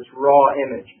images, this raw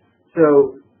image.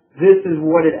 So this is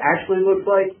what it actually looks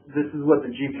like. This is what the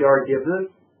GPR gives us,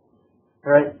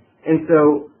 all right? And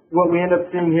so what we end up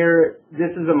seeing here,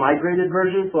 this is a migrated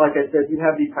version. So like I said, you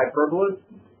have these hyperbolas.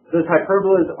 Those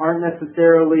hyperbolas aren't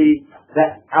necessarily the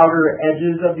outer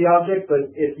edges of the object,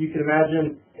 but if you can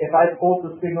imagine, if I pull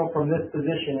the signal from this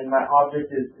position and my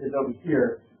object is over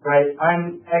here, right,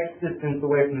 I'm X distance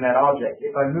away from that object.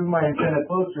 If I move my antenna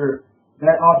closer,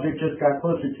 that object just got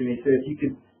closer to me. So if you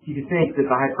could think that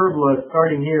the hyperbola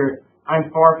starting here,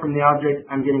 I'm far from the object,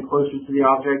 I'm getting closer to the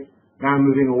object, now I'm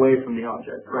moving away from the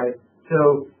object, right?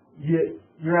 So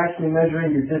you're actually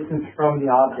measuring your distance from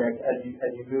the object as you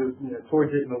move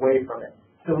towards it and away from it.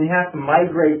 So we have to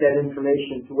migrate that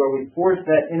information to where we force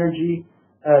that energy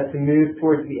to move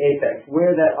towards the apex,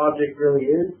 where that object really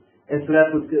is. And so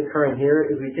that's what's occurring here,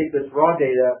 is we take this raw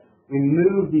data, we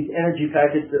move these energy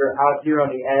packets that are out here on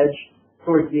the edge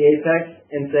towards the apex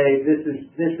and say,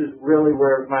 this is really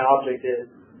where my object is.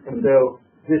 And so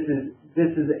this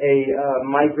is a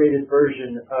migrated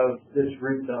version of this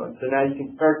root zone. So now you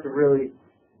can start to really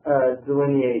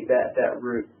delineate that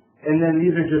root. And then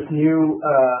these are just new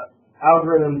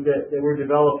algorithms that we're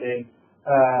developing,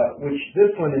 which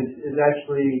this one is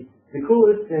actually the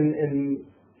coolest and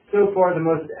so far the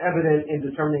most evident in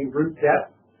determining root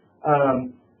depth.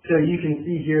 So you can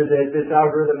see here that this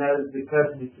algorithm has the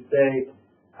capacity to say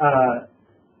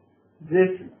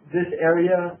this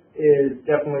area is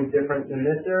definitely different than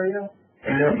this area,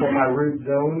 and therefore my root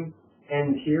zone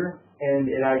ends here, and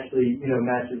it actually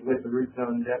matches with the root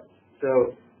zone depth.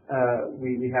 So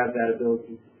we have that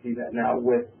ability to see that now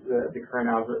with the current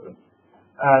algorithm.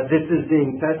 This is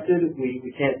being tested.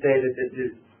 We can't say that this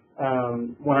is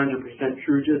 100%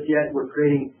 true just yet. We're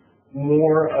creating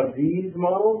more of these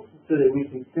models so that we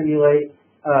can simulate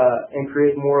and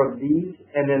create more of these,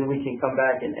 and then we can come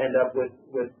back and end up with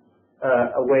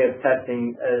a way of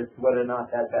testing as to whether or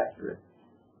not that's accurate.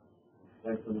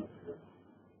 Thanks so much.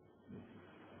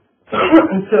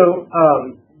 So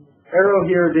arrow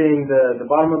here being the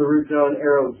bottom of the root zone,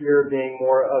 arrow here being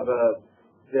more of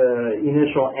the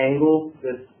initial angle,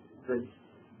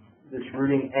 this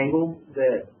rooting angle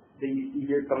that you see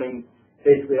here coming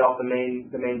basically off the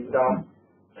main stalk.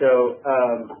 So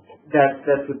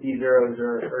that's what these arrows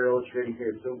are illustrating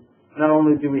here. So not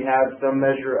only do we have some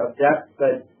measure of depth,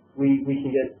 but we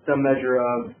can get some measure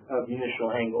of the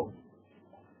initial angle.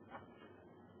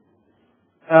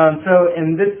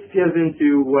 And this gives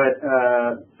into what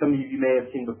some of you may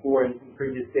have seen before in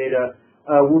previous data.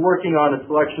 We're working on a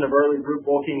selection of early root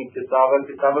bulking in cassava,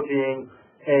 cassava being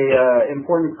a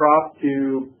important crop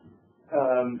to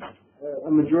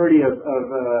a majority of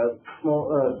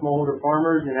smallholder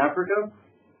farmers in Africa.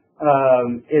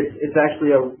 It's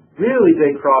actually a really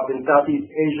big crop in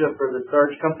Southeast Asia for the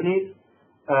starch companies.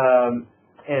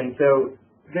 And so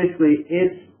basically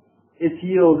its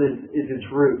yield is its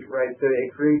root, right? So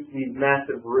it creates these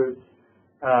massive roots.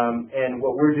 And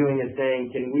what we're doing is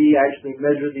saying, can we actually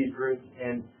measure these roots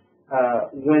and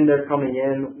when they're coming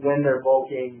in, when they're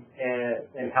bulking,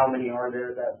 and how many are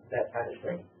there, that kind of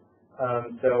thing.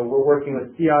 So we're working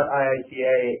with CIOT,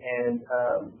 IITA, and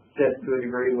CIP to a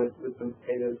degree with some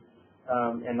potatoes,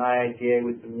 and IITA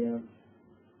with some yams.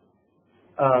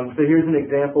 So here's an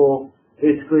example,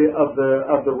 basically, of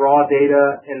the raw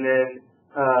data, and then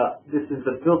this is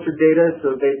the filtered data,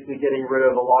 so basically getting rid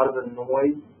of a lot of the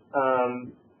noise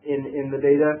in the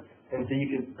data, and so you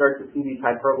can start to see these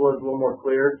hyperbolas a little more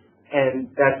clear.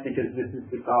 And that's because this is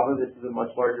cassava. This is a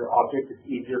much larger object. It's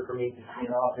easier for me to see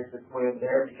an object that's way up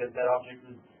there because that object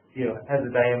is, has a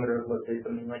diameter of, let's say,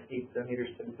 something like 8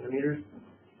 centimeters, 10 centimeters.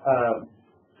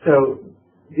 So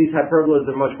these hyperbolas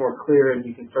are much more clear, and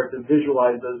you can start to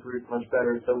visualize those roots much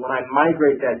better. So when I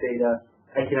migrate that data,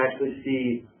 I can actually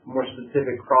see more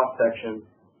specific cross section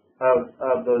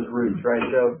of those roots, right?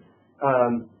 So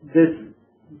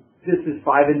this is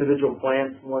 5 individual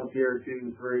plants, 1 here,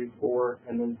 2, 3, 4,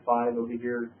 and then 5 over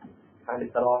here, kind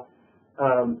of cut off.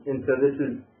 And so this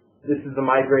is the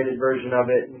migrated version of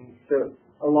it. And so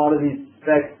a lot of these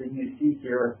specs that you see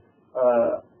here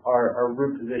our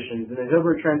root positions. And a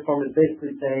Hilbert transform is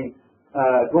basically saying,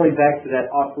 going back to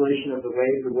that oscillation of the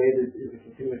wave is a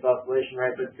continuous oscillation,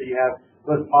 right? But so you have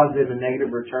both positive and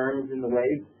negative returns in the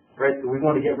wave, right? So we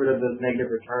want to get rid of those negative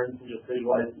returns and just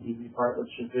visualize the easy part. Let's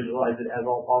just visualize it as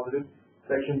all positive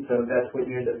sections. So that's what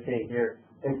you end up seeing here.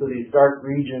 And so these dark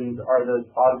regions are those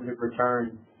positive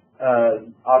return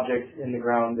objects in the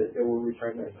ground that will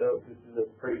return there. So this is a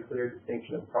pretty clear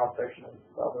distinction of cross-section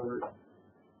of the root.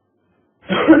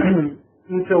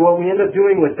 And so what we end up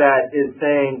doing with that is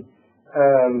saying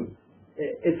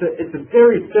it's a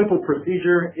very simple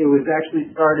procedure. It was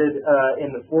actually started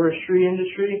in the forestry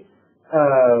industry.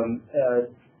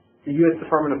 The U.S.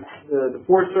 Department of the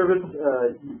Forest Service,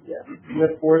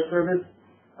 U.S. Forest Service,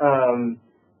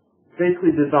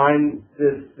 basically designed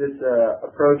this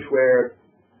approach where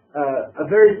a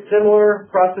very similar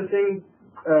processing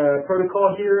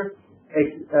protocol here.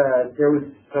 There was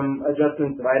some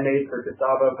adjustments that I made for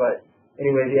cassava, but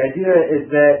anyway, the idea is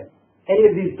that any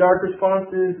of these dark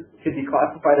responses could be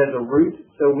classified as a root,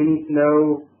 so we need to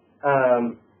know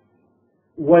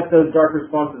what those dark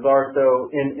responses are. So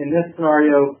in this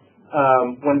scenario,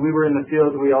 when we were in the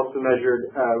field, we also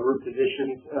measured root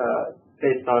positions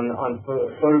based on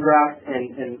photographs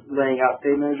and laying out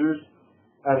tape measures.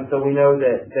 So we know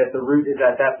that the root is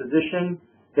at that position.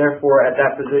 Therefore, at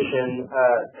that position,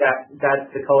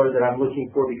 that's the color that I'm looking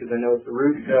for because I know it's the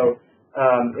root. So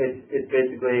it's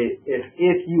basically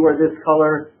if you are this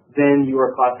color, then you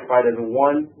are classified as a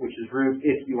 1, which is root.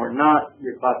 If you are not,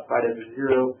 you're classified as a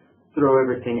 0. Throw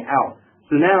everything out.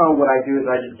 So now what I do is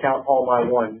I just count all my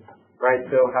 1s, right?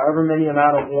 So however many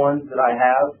amount of 1s that I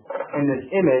have in this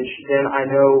image, then I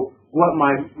know what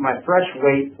my fresh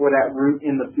weight for that root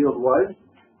in the field was.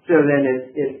 So then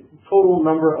it's total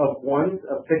number of 1s,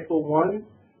 of pixel 1s,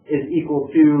 is equal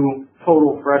to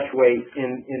total fresh weight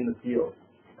in the field,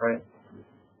 right?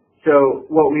 So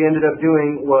what we ended up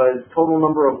doing was total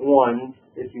number of 1s,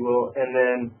 if you will, and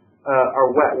then our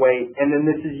wet weight, and then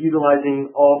this is utilizing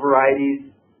all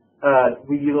varieties.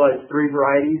 We utilized 3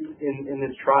 varieties in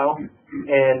this trial,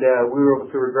 and we were able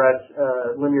to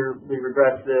linearly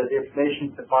regress the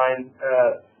information to find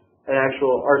an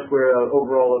actual R-square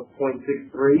overall of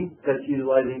 0.63 that's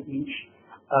utilizing each.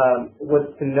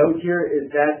 What's to note here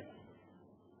is that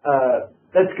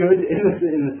that's good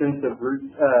in the sense of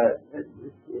roots.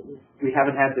 We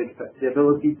haven't had the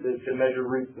ability to measure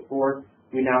roots before.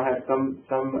 We now have some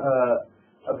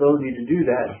ability to do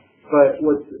that. But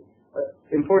what's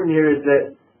important here is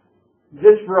that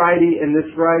this variety and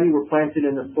this variety were planted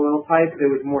in a soil type that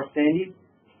was more sandy.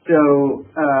 So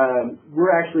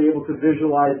we're actually able to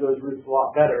visualize those roots a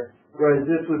lot better. Whereas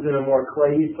this was in a more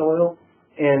clayey soil,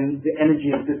 and the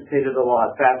energy is dissipated a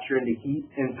lot faster into heat.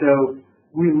 And so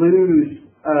we lose,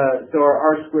 so our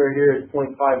R-square here is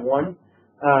 0.51.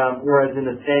 Whereas in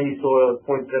the sandy soil it's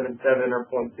 0.77 or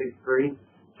 0.63.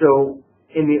 So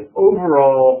in the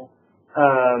overall,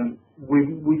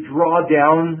 we draw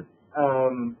down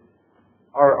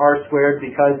our R-squared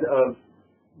because of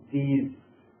these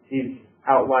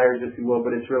outliers, if you will,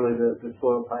 but it's really the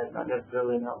soil type, not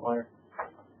necessarily an outlier.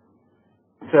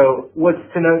 So what's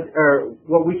to note, or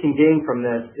what we can gain from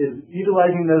this is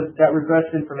utilizing that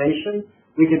regressed information,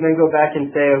 we can then go back and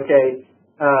say, okay,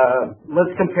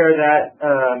 let's compare that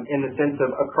in the sense of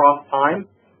across time.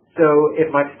 So if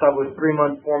my cassava was 3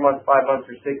 months, 4 months, 5 months,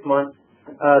 or 6 months,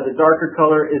 the darker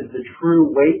color is the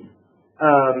true weight.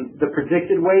 The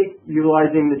predicted weight,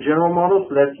 utilizing the general model,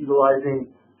 so that's utilizing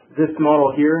this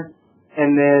model here,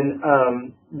 and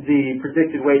then the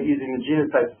predicted weight using the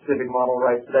genotype-specific model,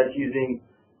 right? So that's using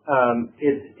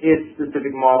its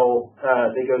specific model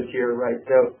that goes here, right?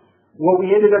 So what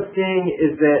we ended up seeing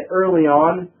is that early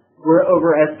on, we're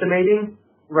overestimating,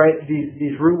 right,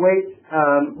 these root weights.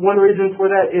 One reason for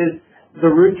that is the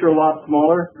roots are a lot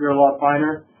smaller, they're a lot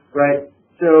finer, right?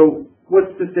 So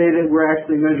what's to say that we're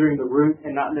actually measuring the root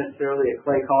and not necessarily a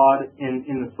clay cod in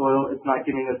the soil? It's not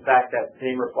giving us back that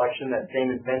same reflection, that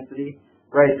same intensity,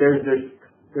 right? There's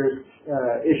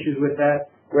issues with that.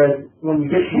 Whereas when you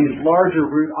get to these larger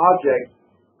root objects,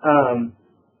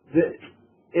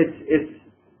 it's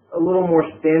a little more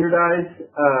standardized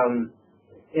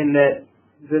in that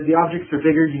the objects are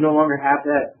bigger. You no longer have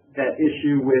that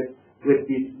issue with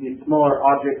these smaller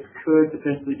objects could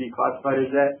potentially be classified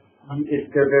as that.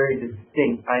 They're very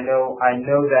distinct. I know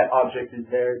that object is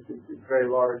there. It's very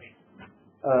large.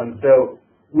 So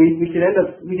we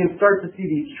can start to see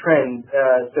these trends.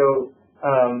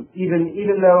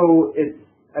 Even though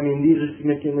these are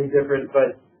significantly different,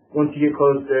 but once you get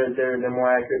close, they're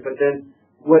more accurate. But then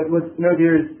what's noted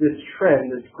here is this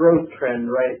trend, this growth trend,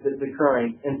 right, that's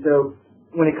occurring. And so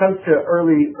when it comes to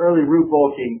early root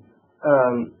bulking,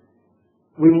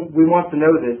 we want to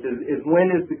know this is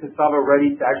when is the cassava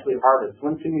ready to actually harvest?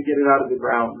 When can we get it out of the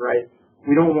ground, right?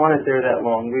 We don't want it there that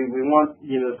long. We want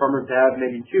the farmer to have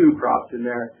maybe 2 crops in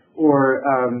there, or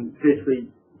basically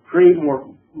create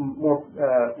more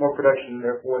production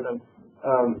there for them.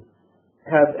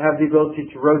 Have the ability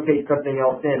to rotate something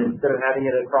else in instead of having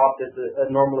it a crop that's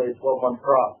normally a 12-month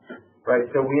crop, right?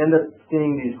 So we end up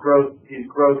seeing these growth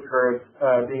curves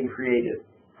being created.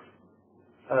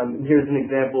 Here's an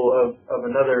example of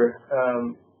another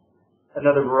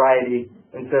variety,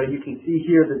 and so you can see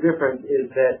here the difference is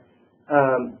that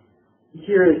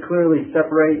here it clearly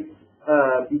separates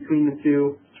between the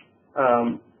two,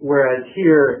 whereas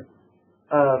here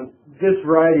this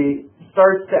variety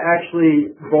starts to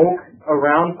actually bulk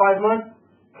around 5 months,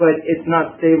 but it's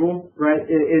not stable, right?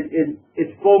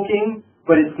 It's bulking,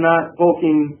 but it's not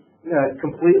bulking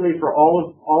completely for all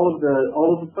of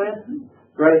the plants,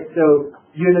 right? So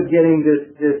you end up getting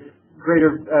this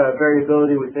greater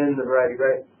variability within the variety,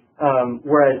 right?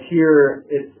 Whereas here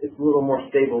it's a little more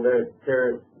stable.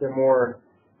 They're more.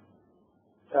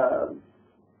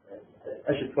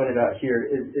 I should point it out here.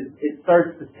 It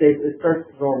starts to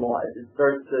normalize. It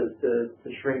starts to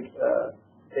shrink.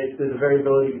 Basically, the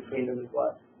variability between them is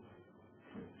less.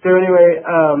 So anyway,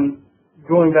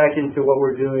 going back into what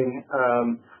we're doing.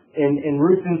 In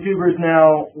roots and tubers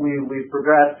now, we've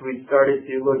progressed. We've started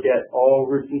to look at all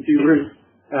roots and tubers.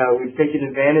 We've taken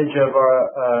advantage of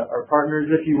our partners,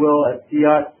 if you will, at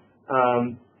CIAT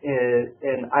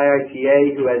and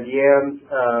IITA, who has yams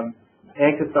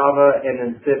and cassava, and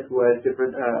then SIP, who has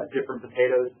different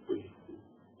potatoes.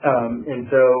 And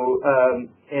so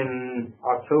in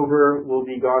October, we'll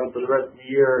be gone for the rest of the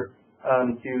year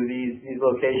to these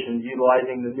locations,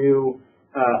 utilizing the new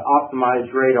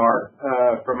optimized radar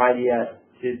from IDS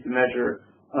to measure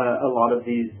a lot of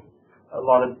these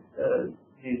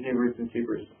new roots and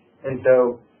tubers. And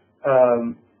so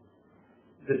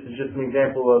this is just an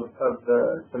example of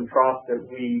some troughs that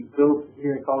we built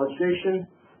here in College Station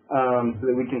so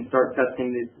that we can start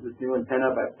testing this new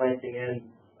antenna by planting in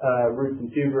roots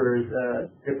and tubers,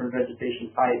 different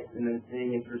vegetation types, and then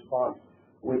seeing its response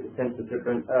with a sense of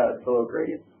different soil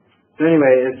gradients. So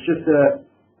anyway, it's just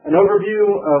an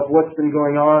overview of what's been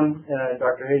going on in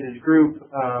Dr. Hayes' group,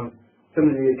 some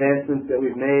of the advancements that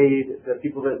we've made, the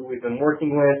people that we've been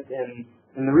working with, and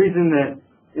the reason that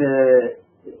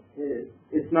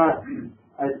it's not,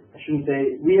 I shouldn't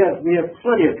say, we have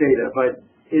plenty of data, but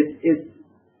it's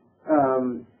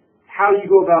how you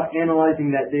go about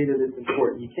analyzing that data that's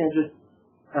important. You can't just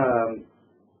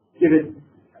give it,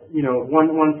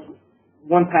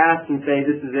 one pass and say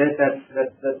this is it.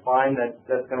 That's fine.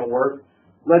 That's going to work.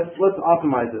 Let's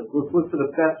optimize it. Let's look for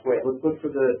the best way. Let's look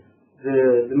for the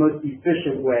most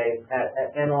efficient way at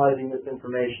analyzing this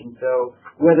information. So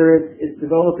whether it's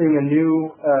developing a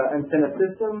new antenna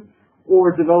system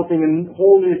or developing a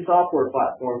whole new software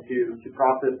platform to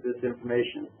process this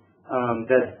information,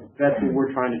 that's what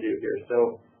we're trying to do here.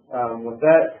 So with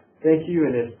that, thank you.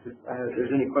 And if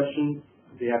there's any questions,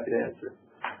 I'd be happy to answer.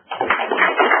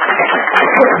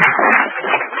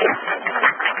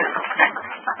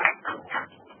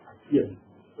 Yes.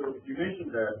 So you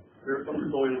mentioned that there are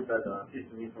some soils that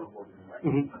seasonally are working, right?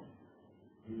 Mm-hmm.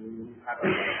 Do you have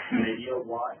an idea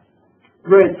why?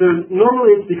 Right. So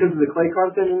normally it's because of the clay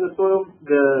content in the soil.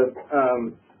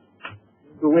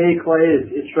 The way clay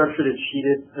is structured, it's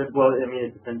sheeted. Well, I mean,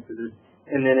 it depends to this.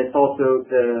 And then it's also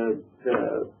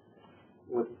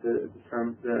what's the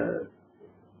term?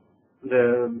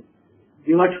 The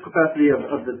electrical capacity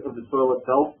of the soil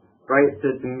itself, right?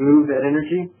 To move that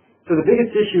energy. So the biggest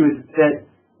issue is that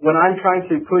when I'm trying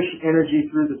to push energy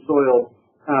through the soil,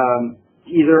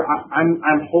 either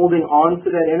I'm holding on to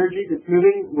that energy that's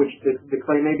moving, which the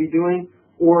clay may be doing,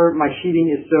 or my sheeting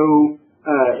is so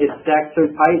it's stacked so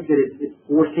tight that it's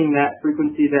forcing that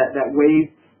frequency, that wave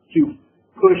to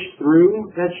push through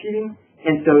that sheeting,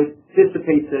 and so it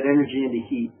dissipates that energy into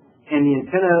heat. And the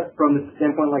antenna, from the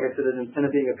standpoint, like I said, an antenna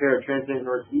being a pair of transmit and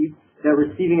receive, that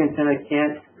receiving antenna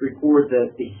can't record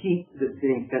the heat that's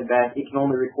being sent back. It can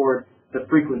only record the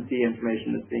frequency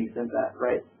information that's being sent back,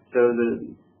 right? So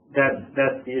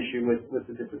that's the issue with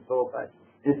the different soil types.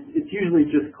 It's usually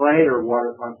just clay or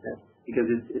water content because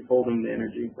it's holding the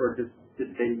energy or just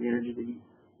dissipating the energy to heat.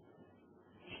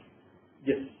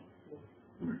 Yes.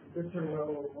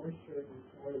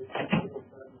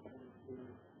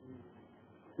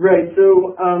 Right.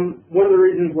 So one of the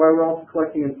reasons why we're also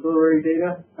collecting ancillary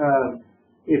data,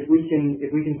 if we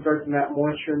can start to map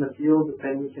moisture in the field,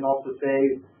 then we can also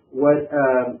say what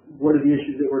are the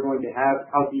issues that we're going to have,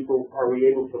 how deep are we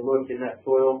able to look in that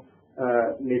soil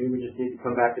maybe we just need to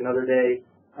come back another day.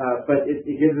 But it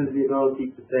gives us the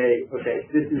ability to say, okay,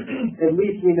 this is, at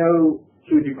least we know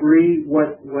to a degree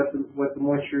what the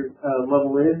moisture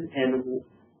level is, and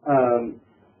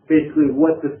basically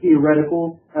what the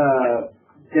theoretical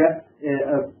depth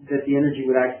that the energy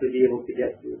would actually be able to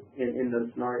get to in those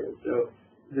scenarios. So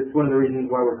that's one of the reasons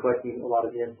why we're collecting a lot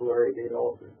of the ancillary data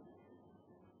also.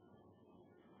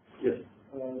 Yes.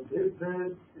 If there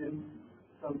is in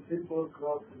some simple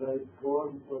crops like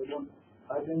corn, for example,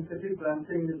 identity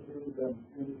planting is being done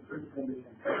in fruit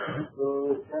condition.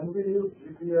 So can we use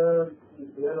GPR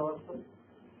there also?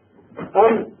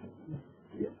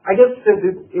 I guess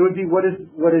it would be what is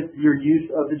your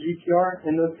use of the GPR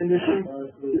in those conditions?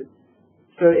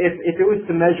 So if it was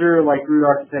to measure like root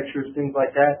architectures, things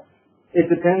like that, it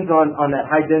depends on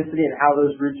that high density and how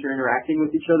those roots are interacting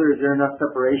with each other. Is there enough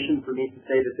separation for me to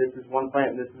say that this is one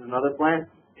plant and this is another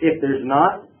plant? If there's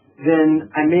not, then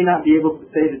I may not be able to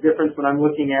say the difference when I'm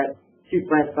looking at two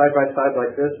plants side by side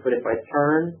like this, but if I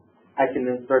turn, I can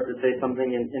then start to say something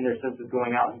in their sense of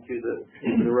going out into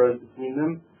the rows between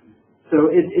them. So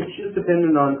it's just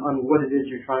dependent on what it is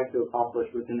you're trying to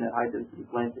accomplish within that high density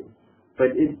planting.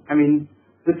 But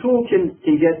the tool can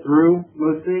get through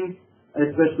most things,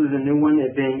 especially the new one,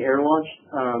 it being air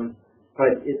launched.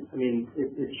 But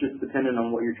it's just dependent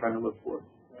on what you're trying to look for.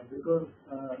 Because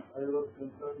I was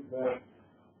concerned that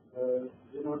the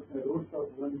roots of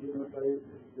one genotype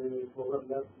they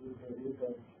overlap with the root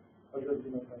of other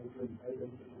genotypes and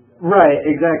identity. Right,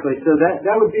 exactly. So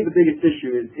that would be the biggest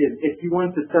issue is if you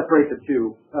want to separate the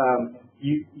two,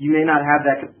 you may not have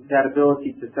that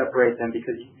ability to separate them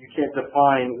because you can't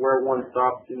define where one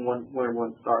stops and where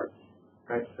one starts.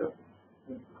 Right. So.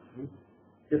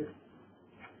 Yes.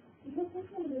 Because this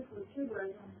one is for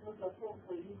tubers and those are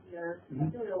hopefully easier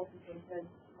materials and things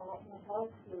a lot more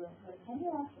bulk to them. But can you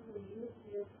actually use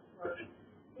this for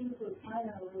things with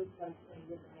minor roots like say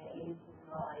with maize and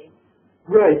rye?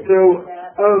 Right. So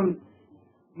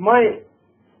my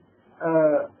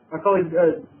colleague,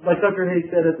 like Dr. Hayes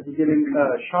said at the beginning,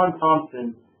 Sean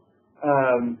Thompson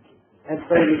had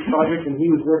started this project and he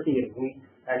was working at wheat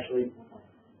actually.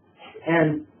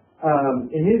 And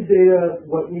in his data,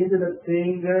 what we ended up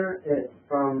seeing there,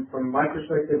 from my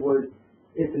perspective, was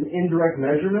it's an indirect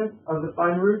measurement of the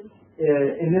fine roots,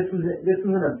 and this was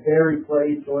in a very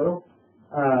clayey soil.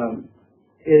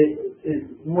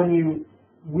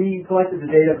 We collected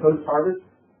the data post harvest,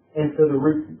 and so the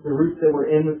roots that were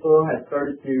in the soil had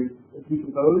started to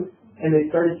decompose, and they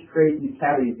started to create these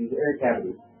cavities, these air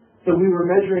cavities. So we were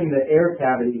measuring the air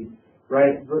cavities,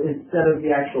 right, instead of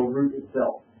the actual root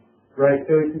itself. Right,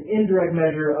 so it's an indirect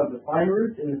measure of the fine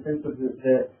roots in the sense of the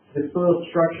soil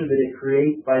structure that it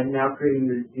creates by now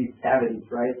creating these cavities,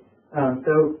 right?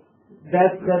 So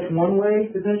that's one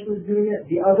way potentially of doing it.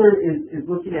 The other is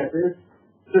looking at this.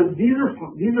 So these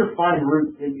are fine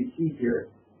roots that you see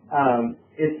here.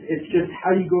 It's just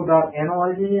how you go about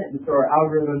analyzing it, and so our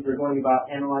algorithms are going about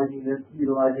analyzing this,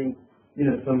 utilizing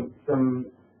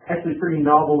some actually pretty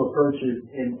novel approaches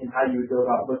in how you would go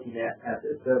about looking at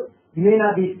this. So you may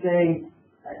not be saying,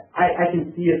 I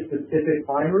can see a specific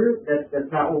fine root.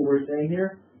 That's not what we're saying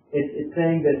here. It's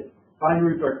saying that fine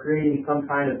roots are creating some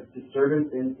kind of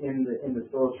disturbance in the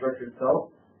soil structure itself,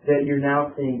 that you're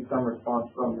now seeing some response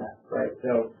from that, right?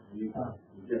 So you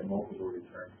get multiple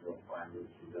returns from fine roots.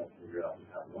 You have to figure out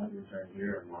you have one return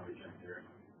here and one return here.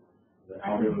 The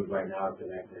algorithm right now is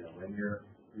connected in a linear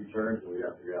return, so we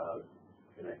have to figure out how to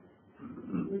connect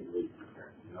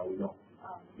returns.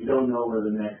 We don't know where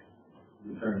the next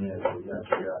return is, so we have to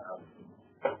figure out how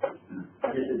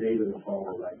to get the data to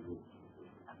follow like this.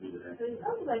 So it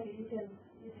sounds like you can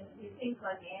see things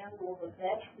like animals or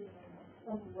vets and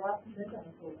some rock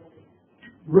mechanicals.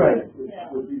 right.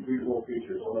 With these beautiful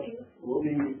features, so we'll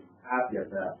be happy at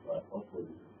that, but hopefully.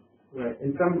 Right,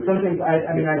 and some things I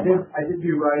did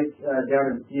do right down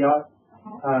in Seattle,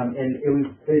 and it was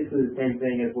basically the same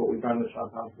thing as what we found with Sean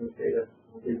Thompson's data.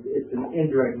 It's an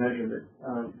indirect measurement,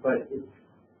 but it's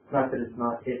not that it's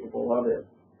not capable of it.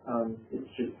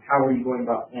 It's just how are you going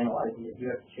about analyzing it? You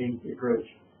have to change the approach.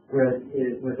 Whereas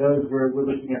with those, we're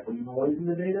looking at the noise in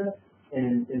the data,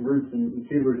 and in roots and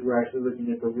tubers, we're actually looking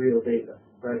at the real data,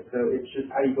 right? So it's just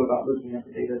how you go about looking at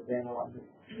the data to analyze it.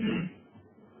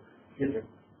 Yes, sir.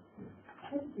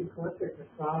 How did you collect the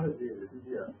cassava data? Did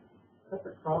you cut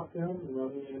the crop down and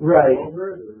run it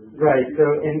over it? Right. So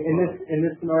in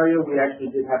this scenario, we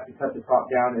actually did have to cut the crop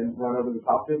down and run over the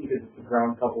top of it because it's a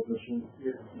ground coupled machine.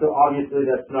 Yeah. So obviously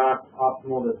that's not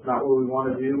optimal. That's not what we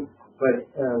want to do.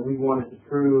 But we wanted to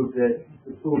prove that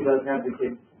the tool does have the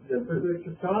The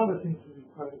cassava seems to be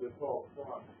kind of default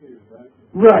thought too, right?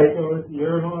 Right. So if the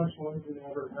air launch one can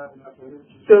never have enough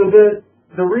energy. So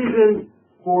the reason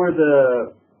for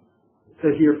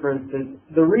here for instance,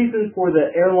 the reason for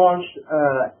the air launched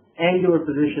angular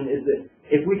position is that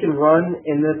if we can run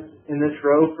in this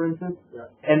row, for instance,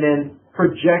 and then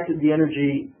project the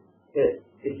energy,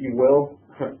 if you will,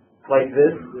 like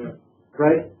this,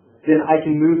 right? Then I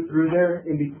can move through there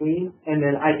in between, and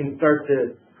then I can start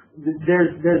to.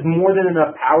 There's more than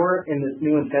enough power in this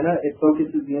new antenna. It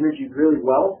focuses the energy really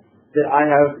well that I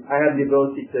have the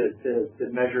ability to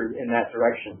measure in that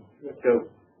direction. So.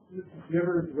 You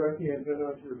ever direct the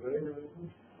antenna to your leg or anything?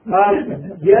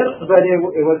 Yes, but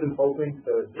it wasn't pulsing,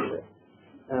 so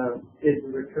it's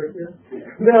trickier.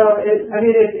 No,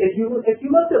 if you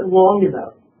left it long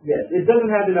enough, yes, it doesn't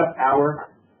have enough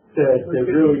power to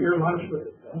really. Your lunch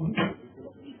with it.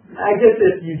 I guess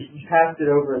if you passed it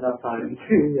over enough times,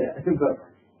 yeah, but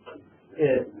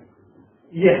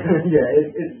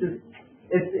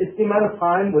it's the amount of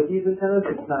time with these antennas.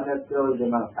 It's not necessarily the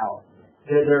amount of power.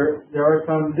 There are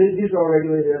some. These are all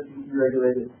regulated, FCC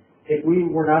regulated. If we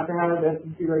were not to have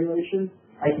FCC regulation,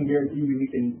 I can guarantee you we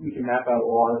can map out a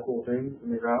lot of cool things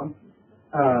in the ground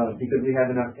because we have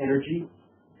enough energy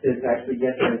to actually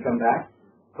get there and come back.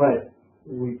 But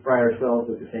we fry ourselves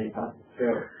at the same time. So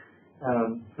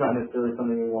it's not necessarily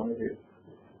something we want to do.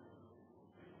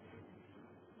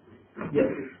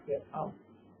 Yes.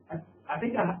 I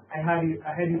think I had you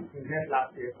present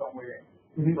last year somewhere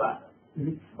in class.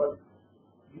 But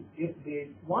if the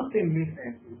one thing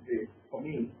missing is this, for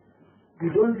me, you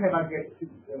don't ever get to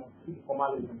the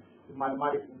formalism, the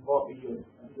mathematics involved in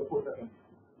your processing.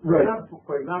 Right.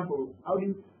 For example, how do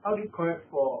you correct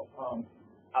for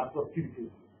absorptivity?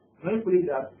 When you believe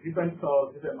that different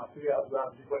cells, different materials will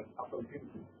have different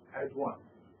absorptivity, that is one.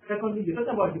 Secondly, you're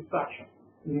talking about diffraction.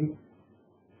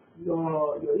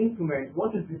 Your instrument,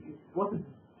 what is the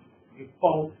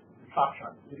false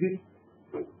diffraction? Is it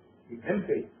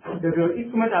empty? Does your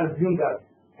instrument assume that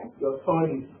your soil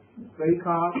is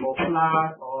spherical or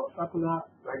flat or circular?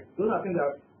 Like those are things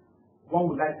that one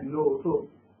would like to know. So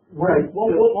right. One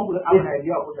would have an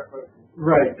idea of what you're correcting.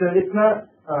 Right. So it's not.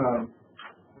 I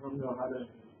don't know how to.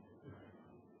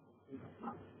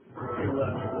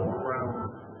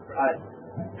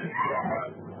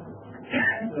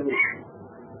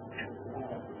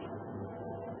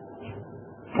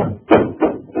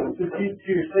 To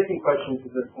your second question, to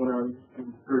this one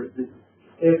first,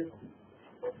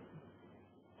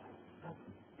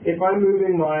 if I'm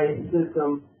moving my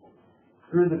system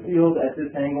through the field at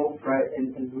this angle, right,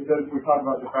 and we're talking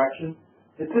about diffraction,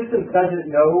 the system doesn't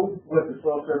know what the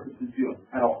soil surface is doing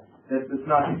at all. That's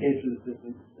not the case for the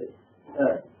system.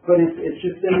 But it's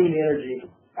just sending the energy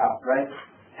out, right?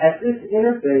 At this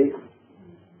interface,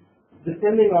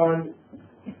 depending on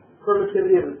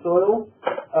permittivity of the soil,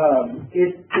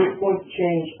 it's going to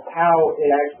change how it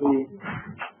actually.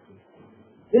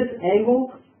 This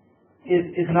angle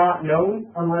is not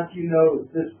known unless you know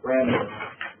this parameter,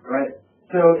 right?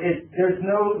 So there's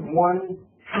no one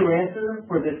true answer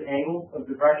for this angle of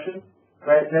diffraction,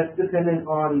 right? That's dependent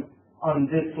on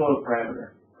this soil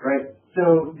parameter, right?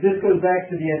 So this goes back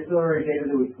to the ancillary data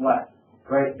that we collect,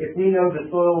 right? If we know the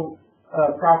soil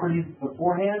properties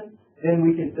beforehand, then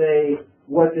we can say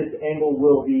what this angle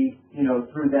will be,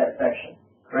 through that section,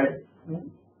 right?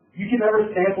 You can never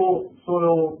sample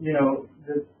soil,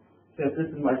 if this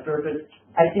is my surface.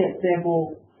 I can't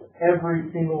sample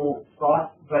every single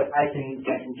spot, but I can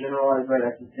generalize, right?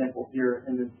 I can sample here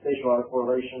and then spatial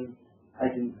autocorrelation. I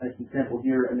can sample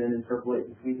here and then interpolate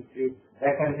between the two,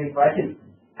 that kind of thing. So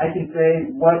I can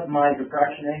say what my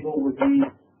diffraction angle would be,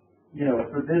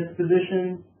 for this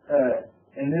position,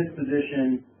 and this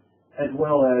position, as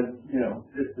well as,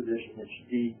 this position. It should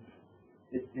be,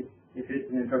 if it's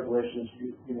an interpolation, it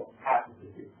should be, half of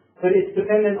it. But it's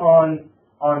dependent on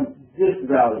this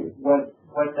value, what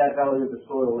that value of the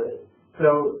soil is.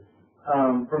 So,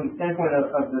 from the standpoint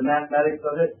of the mathematics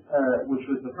of it, which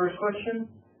was the first question,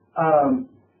 I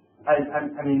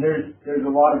mean, there's a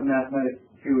lot of mathematics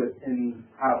to it in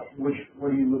what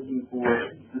are you looking for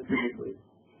specifically?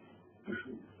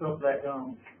 Stuff like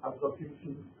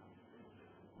absorptivity.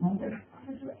 Okay.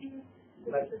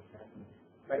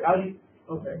 Like how do you,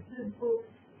 okay.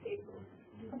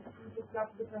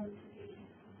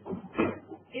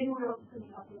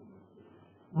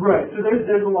 Right. So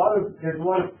there's a lot of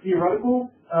theoretical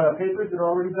papers that are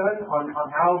already done on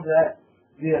how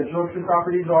the absorption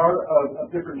properties are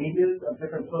of different medias, of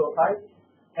different soil types.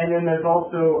 And then there's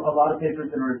also a lot of papers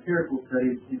that are empirical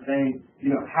studies saying,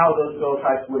 how those soil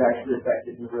types would actually affect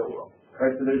it in the real world.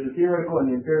 right? So there's the theoretical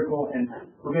and the empirical, and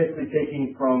we're basically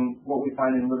taking from what we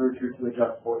find in literature to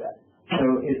adjust for that.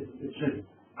 So it's just,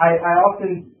 I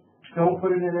often don't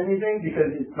put it in anything because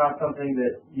it's not something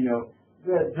that,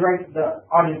 the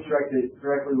audience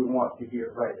directly would want to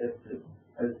hear, right? As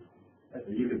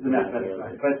You could the mathematics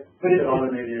side. But it's it's all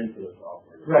maybe into the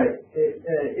software. right.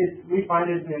 We find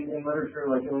it in literature,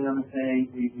 like Ileana was saying,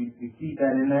 we see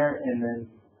that in there, and then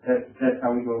that's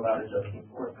how we go about adjusting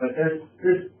for it. But there's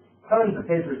tons of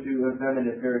papers to examine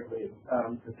empirically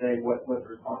to say what the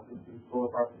response is to solar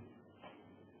properties.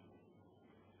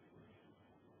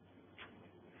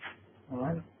 All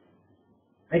right.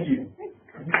 Thank you.